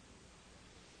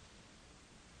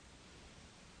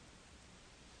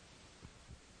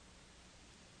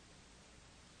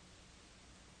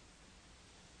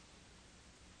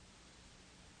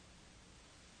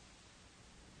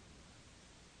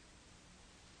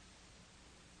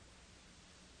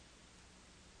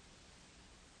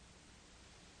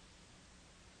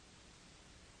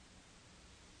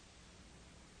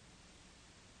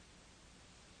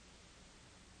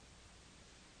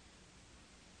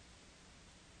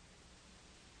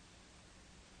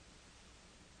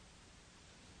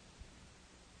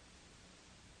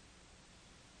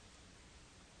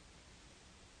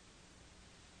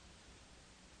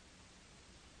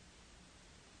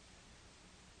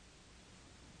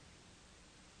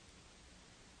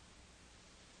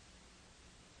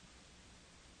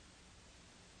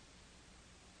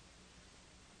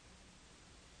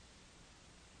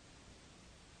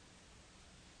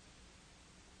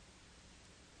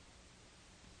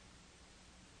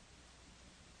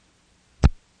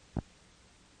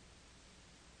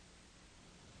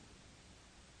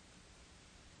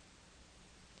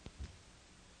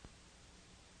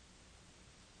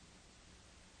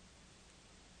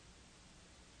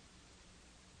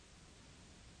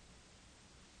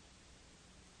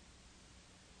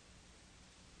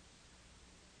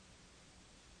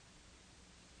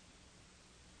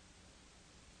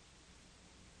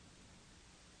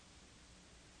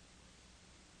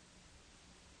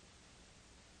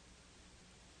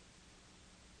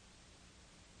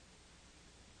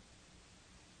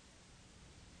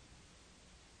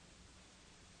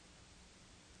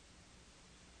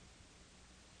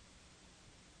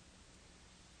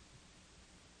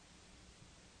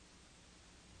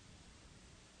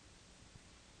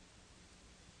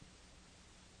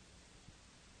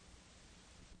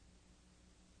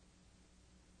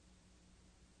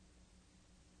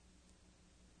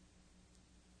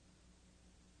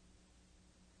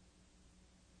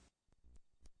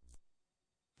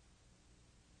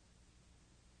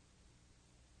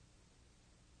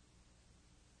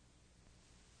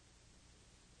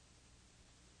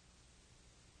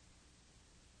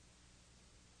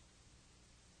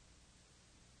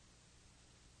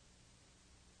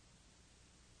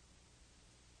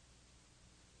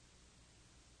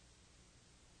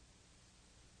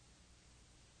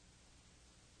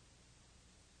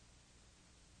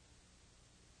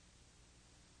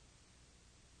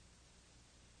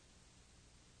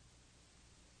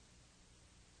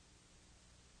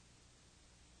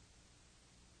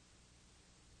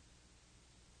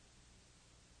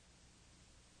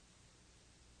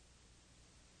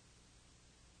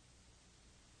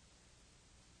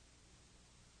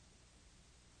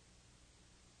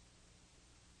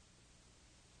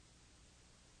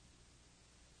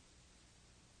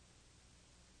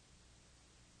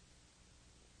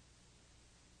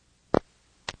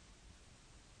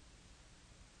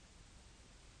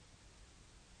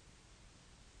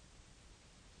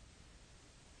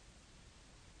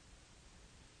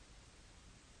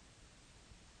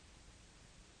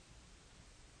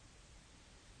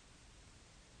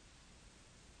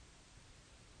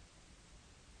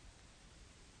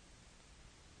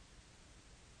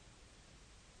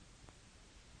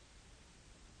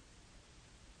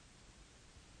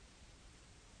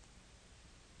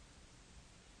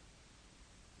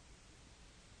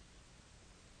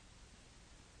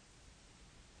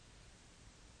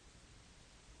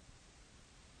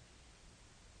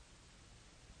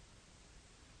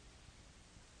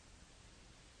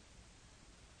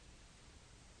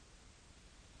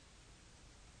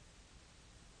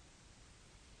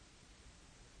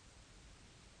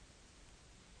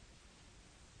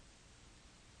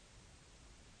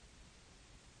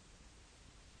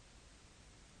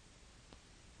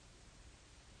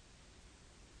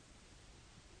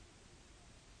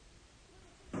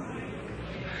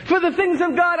 For the things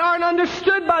of God aren't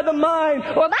understood by the mind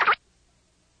or the...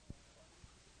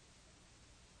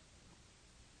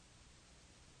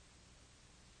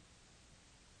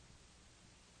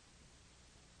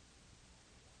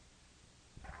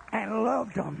 And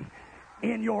loved them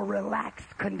in your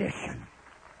relaxed condition.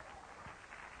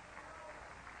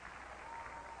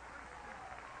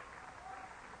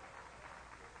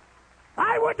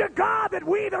 I would to God that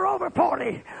we that are over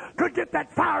 40 could get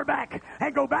that fire back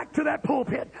and go back to that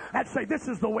pulpit and say, this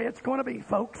is the way it's going to be,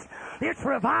 folks. It's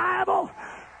revival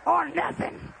or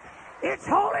nothing. It's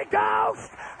Holy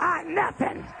Ghost or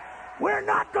nothing. We're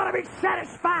not going to be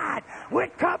satisfied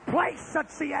with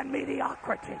complacency and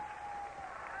mediocrity.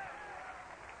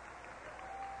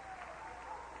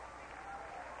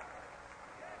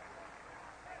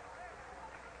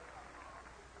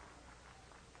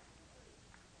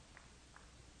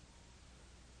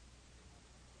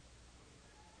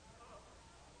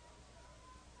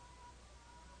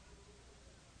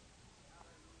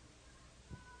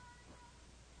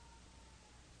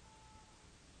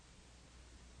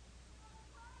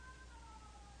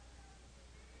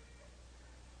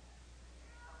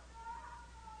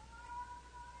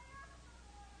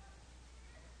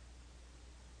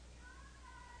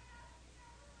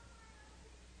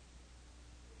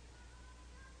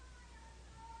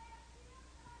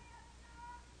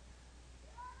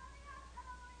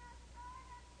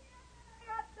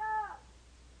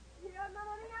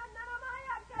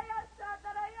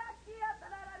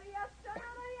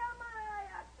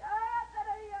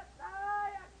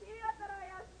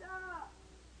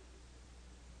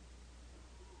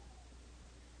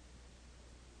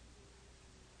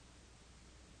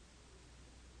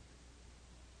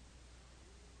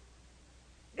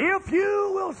 If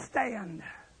you will stand,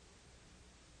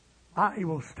 I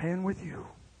will stand with you.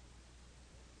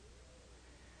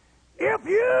 If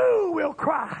you will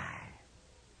cry,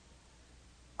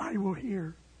 I will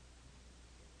hear.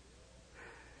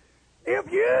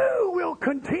 If you will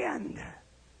contend,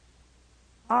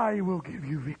 I will give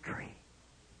you victory.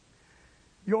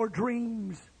 Your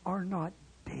dreams are not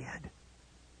dead.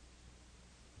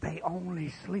 They only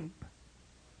sleep.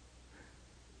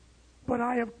 But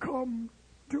I have come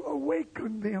to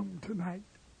awaken them tonight.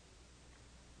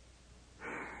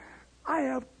 I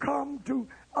have come to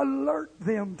alert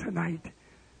them tonight.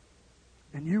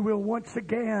 And you will once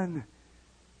again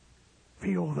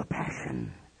feel the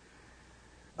passion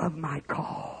of my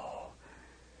call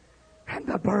and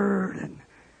the burden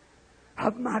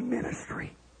of my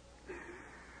ministry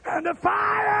and the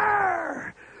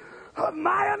fire of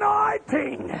my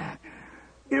anointing.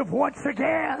 If once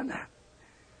again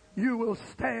you will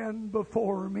stand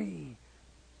before me,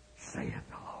 saith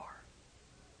the Lord.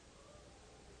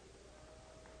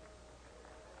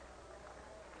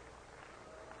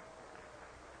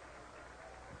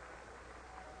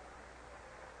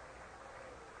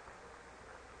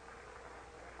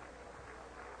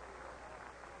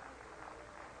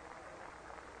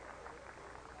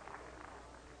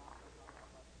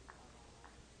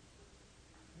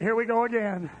 Here we go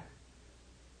again.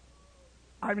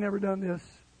 I've never done this,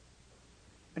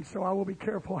 and so I will be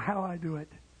careful how I do it.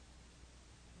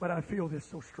 But I feel this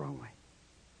so strongly.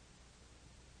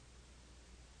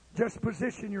 Just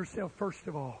position yourself first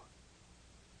of all,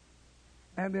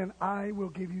 and then I will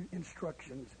give you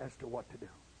instructions as to what to do.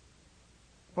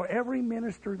 For every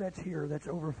minister that's here that's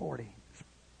over 40,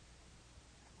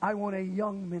 I want a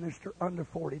young minister under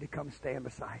 40 to come stand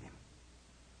beside him.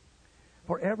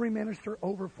 For every minister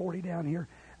over 40 down here,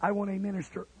 I want a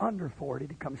minister under 40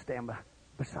 to come stand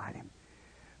beside him.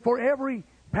 For every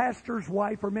pastor's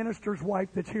wife or minister's wife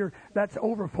that's here that's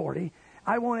over 40,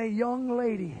 I want a young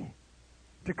lady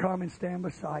to come and stand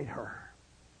beside her.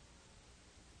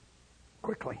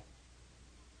 Quickly.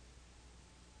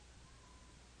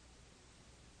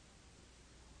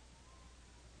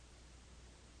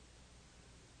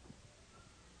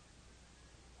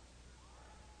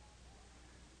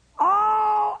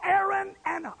 All Aaron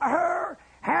and her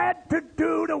had to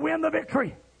do to win the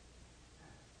victory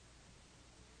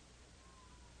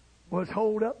was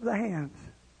hold up the hands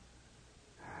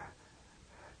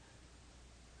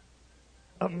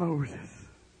of Moses.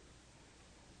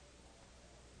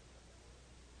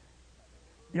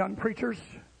 Young preachers,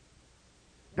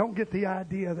 don't get the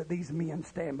idea that these men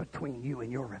stand between you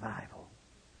and your revival.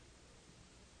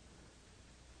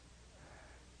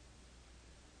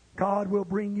 God will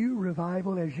bring you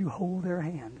revival as you hold their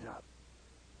hands up.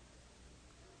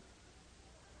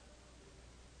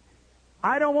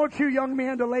 I don't want you young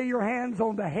men to lay your hands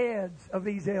on the heads of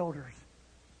these elders,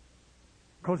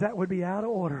 because that would be out of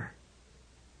order.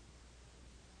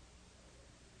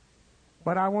 But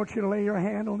But I want you to lay your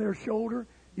hand on their shoulder.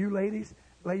 You ladies,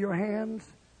 lay your hands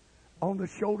on the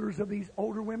shoulders of these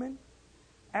older women.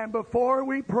 And before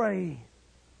we pray,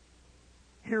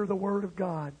 hear the word of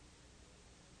God.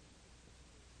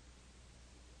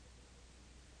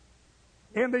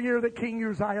 In the year that King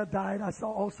Uzziah died, I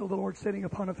saw also the Lord sitting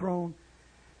upon a throne,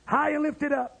 high and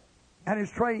lifted up, and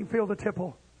his train filled the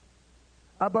temple.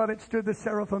 Above it stood the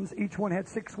seraphims. Each one had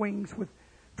 6 wings. With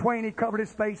 20 he covered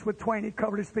his face, with 20 he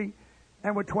covered his feet,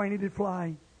 and with 20 did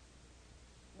fly.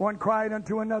 One cried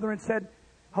unto another and said,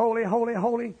 Holy, holy,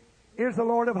 holy is the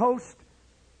Lord of hosts.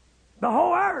 The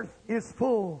whole earth is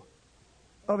full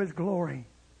of his glory.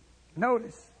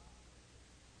 Notice,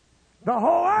 the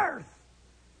whole earth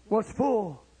was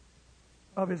full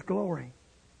of his glory.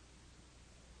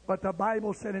 But the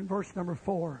Bible said in verse number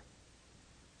 4,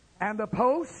 and the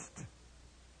post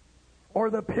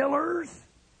or the pillars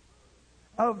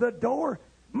of the door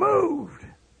moved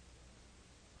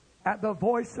at the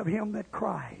voice of him that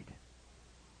cried.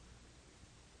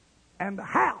 And the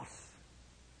house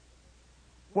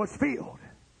was filled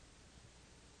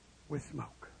with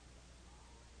smoke.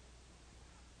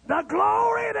 The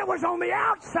glory that was on the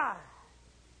outside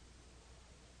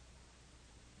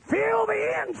filled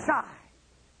the inside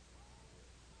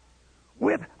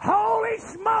with holy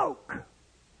smoke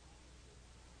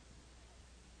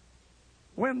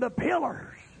when the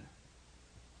pillars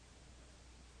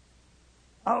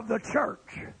of the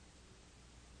church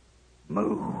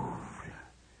moved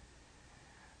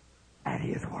at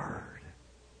his word.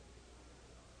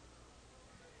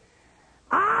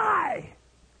 I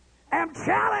am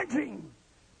challenging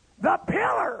the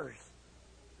pillars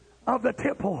of the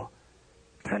temple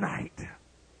tonight.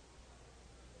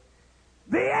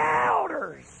 The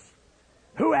elders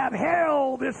who have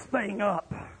held this thing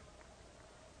up.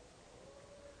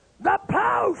 The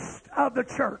post of the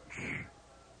church.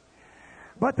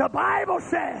 But the Bible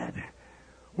said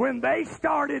when they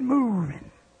started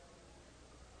moving,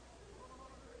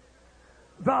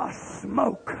 the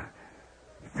smoke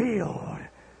filled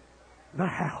the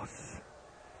house.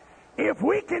 If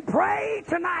we can pray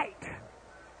tonight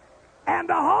and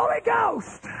the Holy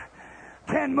Ghost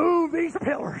can move these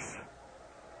pillars,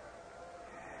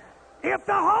 if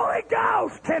the Holy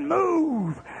Ghost can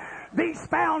move these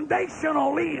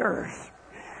foundational leaders,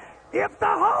 if the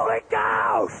Holy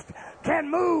Ghost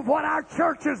can move what our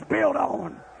church is built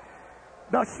on,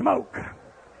 the smoke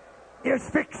is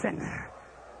fixing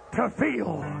to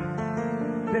fill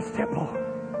this temple.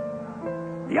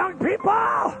 Young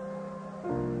people,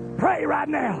 pray right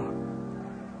now.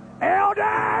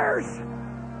 Elders,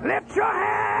 lift your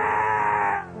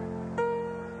hand.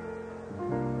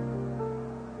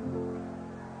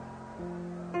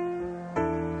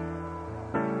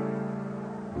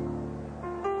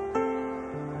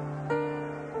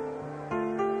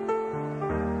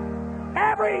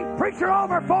 Every preacher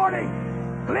over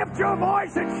 40, lift your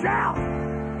voice and shout.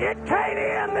 It can't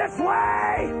end this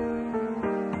way.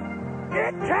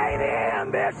 It can't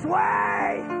end this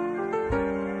way.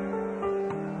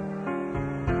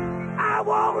 I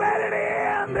won't let it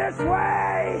end this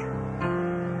way.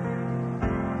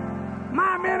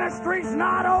 My ministry's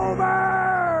not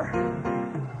over.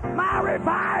 My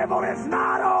revival is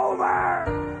not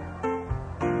over.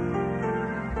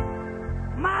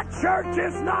 My church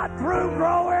is not through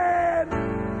growing.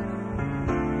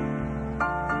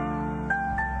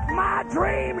 My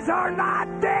dreams are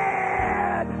not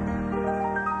dead.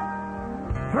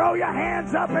 Throw your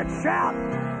hands up and shout,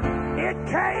 it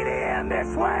can't end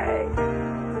this way.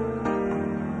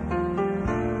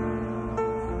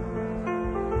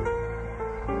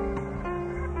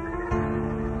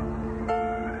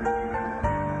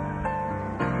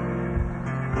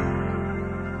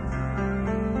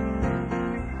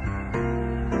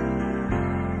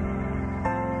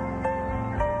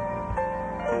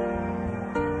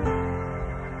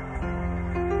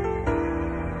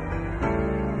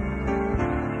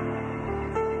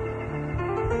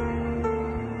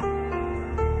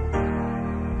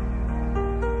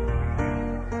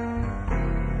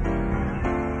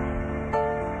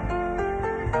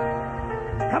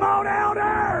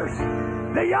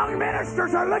 The young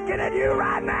ministers are looking at you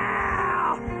right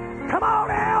now. Come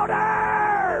on,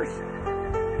 elders.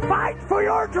 Fight for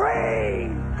your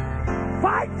dream.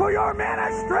 Fight for your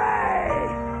ministry.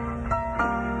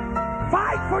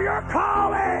 Fight for your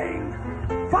calling.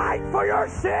 Fight for your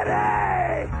city.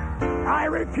 I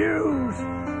refuse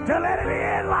to let it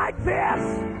end like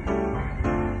this.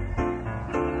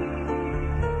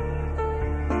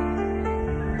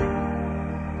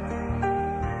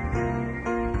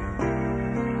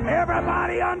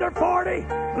 Everybody under 40,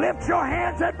 lift your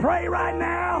hands and pray right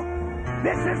now.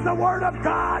 This is the Word of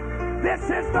God. This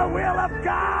is the will of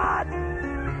God.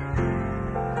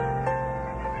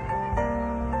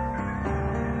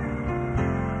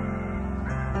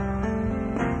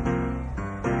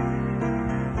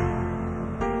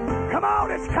 Come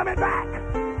on, it's coming back.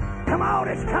 Come on,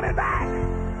 it's coming back.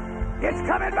 It's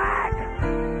coming back.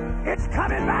 It's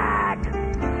coming back.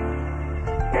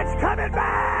 It's coming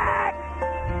back.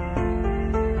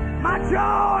 My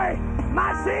joy,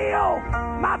 my zeal,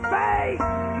 my faith,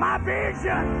 my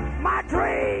vision, my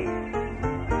dream.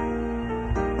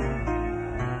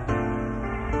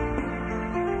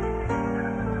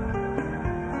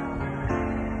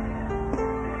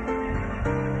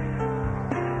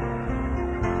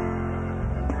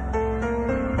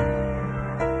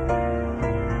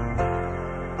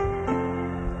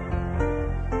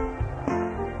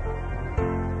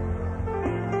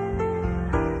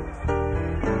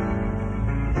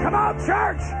 Come on,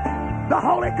 church. The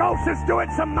Holy Ghost is doing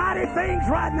some mighty things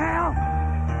right now.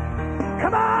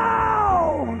 Come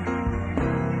on.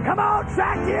 Come on,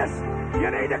 Zacchaeus. You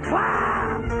need to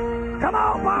climb. Come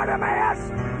on,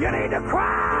 Bartimaeus. You need to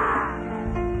cry.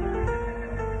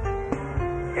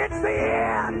 It's the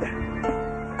end.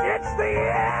 It's the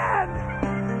end.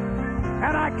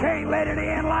 And I can't let it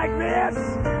end like this.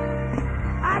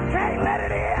 I can't let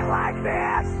it end like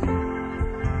this.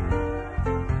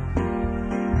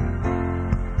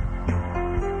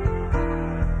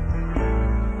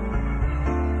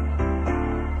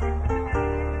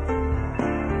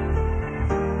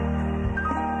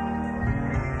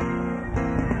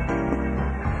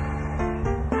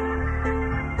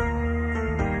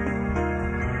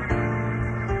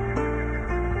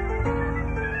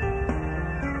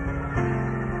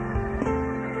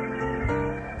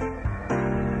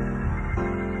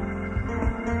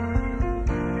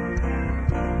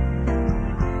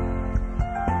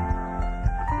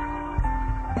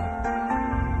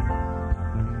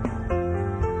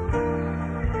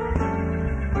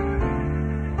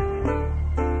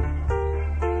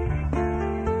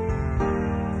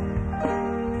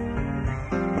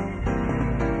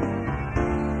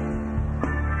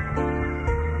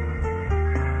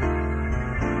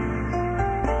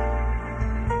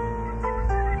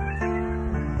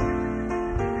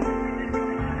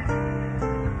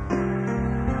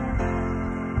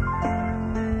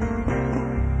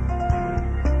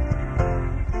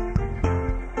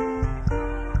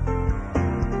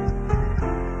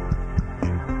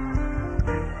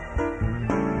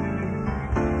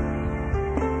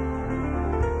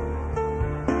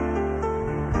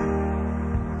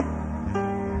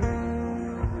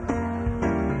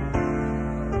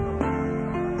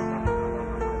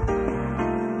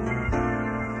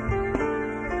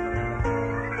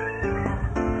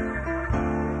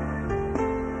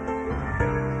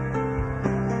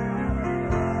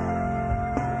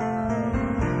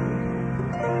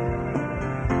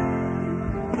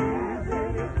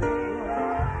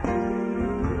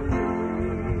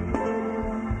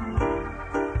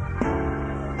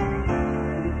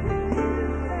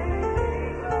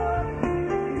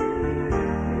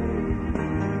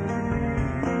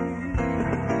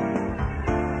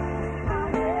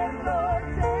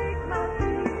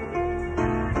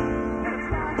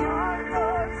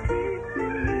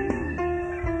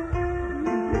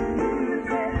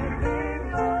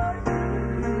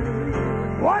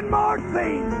 One more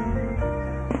thing.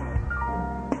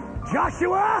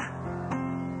 Joshua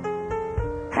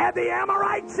had the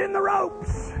Amorites in the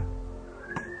ropes.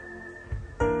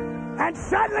 And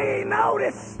suddenly he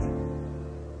noticed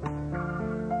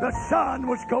the sun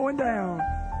was going down.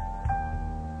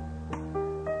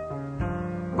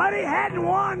 But he hadn't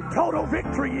won total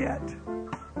victory yet.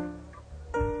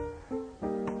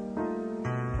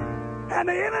 And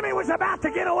the enemy was about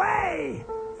to get away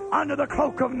under the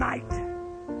cloak of night.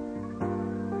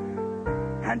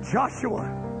 And Joshua,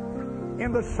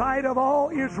 in the sight of all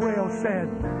Israel, said,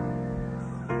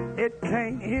 "It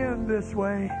can't end this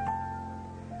way.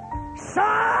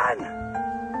 Son,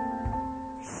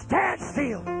 stand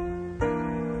still.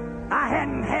 I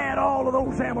hadn't had all of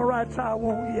those Amorites I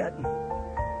want yet.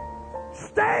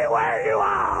 Stay where you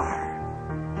are.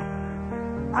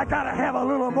 I got to have a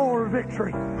little more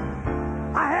victory.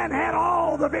 I hadn't had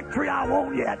all the victory I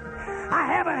want yet. I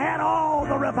haven't had all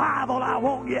the revival I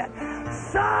want yet.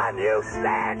 Son, you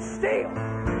stand still."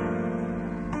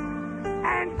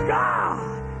 And God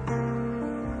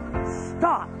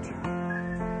stopped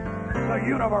the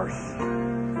universe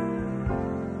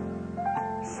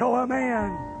so a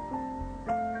man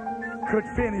could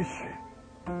finish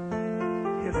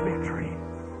his victory.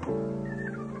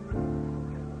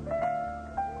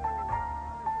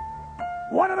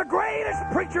 One of the greatest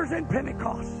preachers in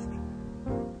Pentecost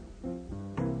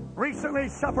recently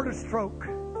suffered a stroke.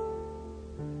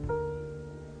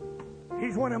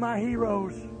 He's one of my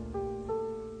heroes.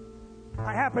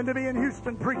 I happened to be in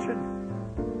Houston preaching.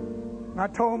 I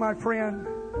told my friend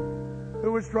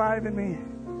who was driving me,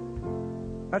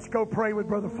 let's go pray with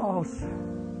Brother Foss.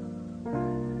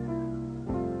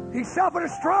 He suffered a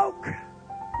stroke.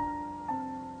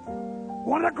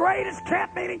 One of the greatest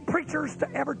camp meeting preachers to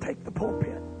ever take the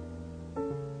pulpit.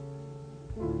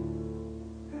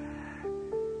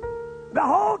 The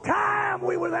whole time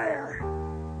we were there,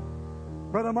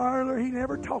 Brother Marler, he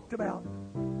never talked about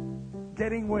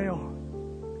getting well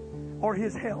or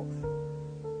his health.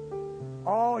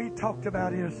 All he talked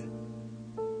about is,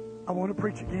 I want to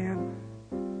preach again.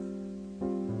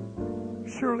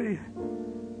 Surely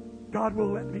God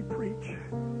will let me preach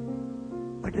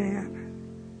again.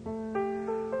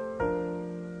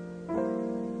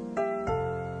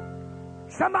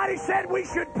 Somebody said we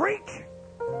should preach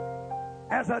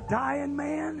as a dying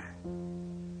man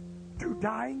to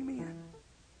dying men.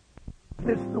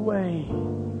 This is the way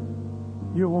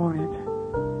you want it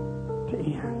to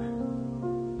end.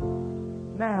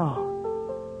 Now,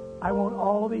 I want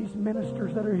all these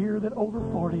ministers that are here that over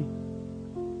 40,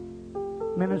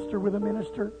 minister with a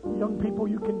minister. Young people,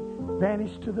 you can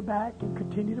vanish to the back and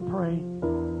continue to pray.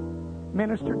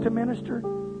 Minister to minister,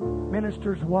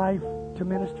 minister's wife to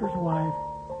minister's wife.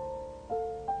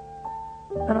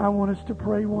 And I want us to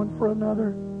pray one for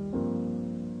another.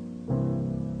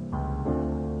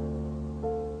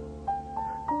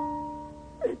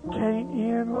 It can't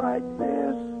end like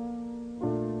this.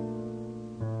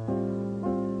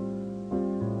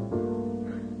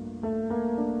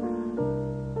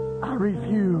 I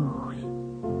refuse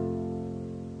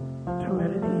to let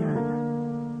it end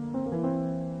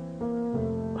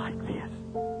like this.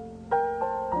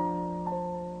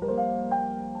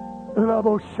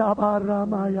 Rabo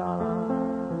Shabaramaya.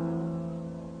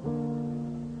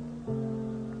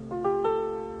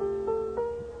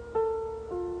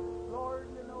 Lord,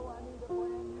 you know I need a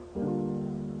brand new.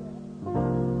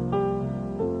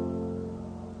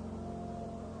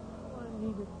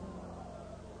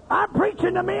 I'm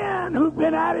preaching to men who've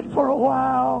been at it for a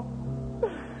while.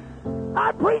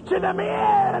 I'm preaching to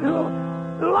men who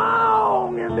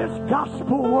long in this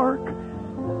gospel work.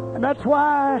 And that's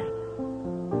why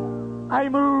I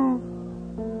move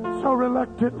so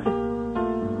reluctantly.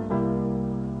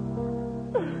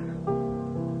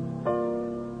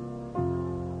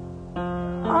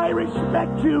 I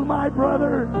respect you, my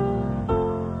brother.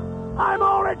 I'm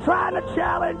only trying to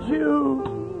challenge you.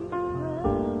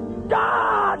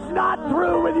 God's not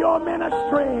through with your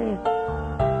ministry.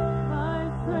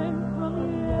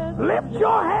 Lift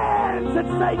your hands and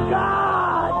say,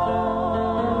 God,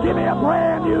 give me a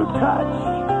brand new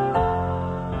touch.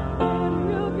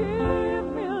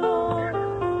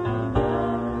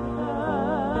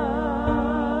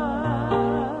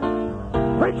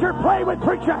 Preacher, pray with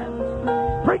preacher.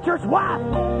 Preacher's wife,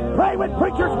 pray with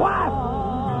preacher's wife.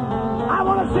 I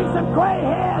want to see some gray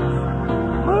heads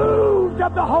moved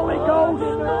of the Holy Ghost,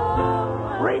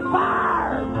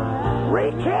 refired,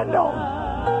 rekindled,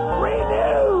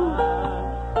 renewed.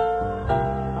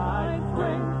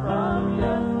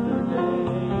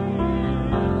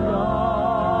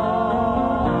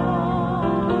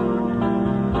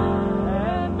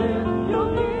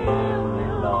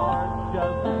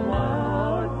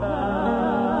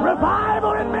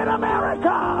 Revival in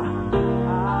mid-America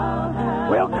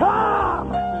will come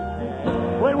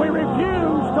when we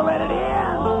refuse to let it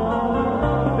end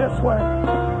this way.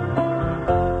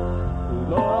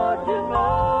 Lord, you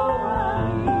know I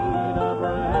need a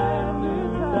brand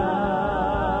new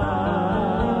time.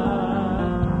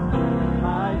 I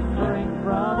shrink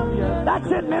from you.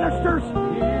 That's it, ministers.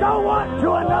 Go one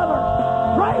to another.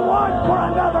 Pray one for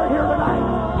another here tonight.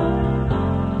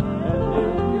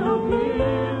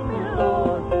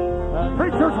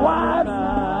 Preacher's wives,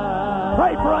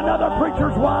 pray for another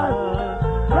preacher's wife.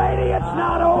 Lady, it's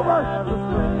not over.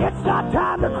 It's not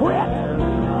time to quit.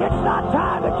 It's not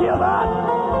time to give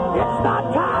up. It's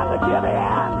not time to give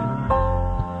in.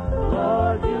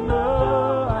 Lord, you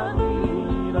know I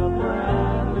need a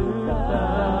brand new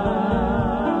time.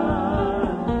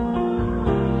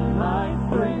 My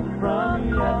strength from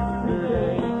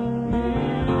yesterday is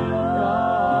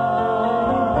gone.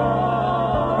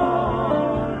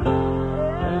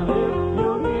 And if you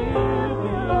give me,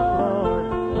 Lord,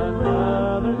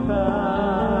 another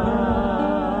time,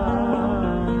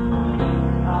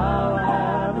 I'll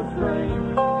have the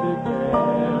strength to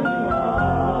carry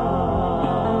on.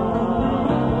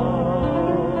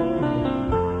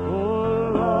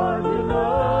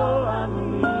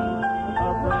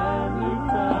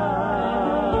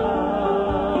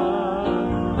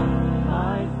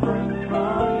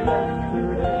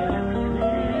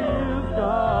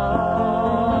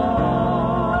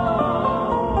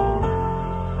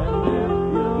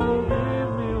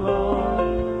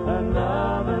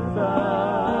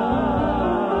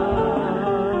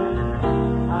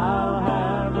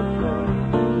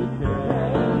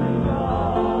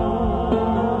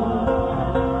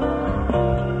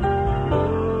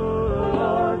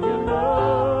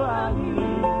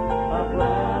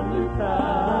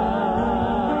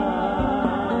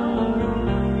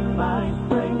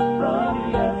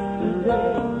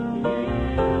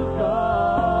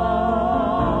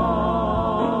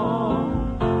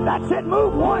 That's it.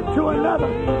 Move one to another.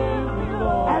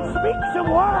 And speak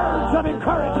some words of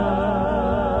encouragement.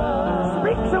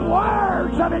 Speak some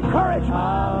words of encouragement.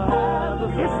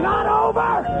 It's not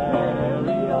over.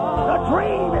 The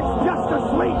dream is just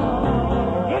asleep.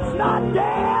 It's not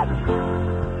dead.